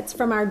snippets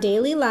from our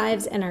daily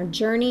lives and our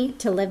journey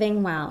to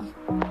living well.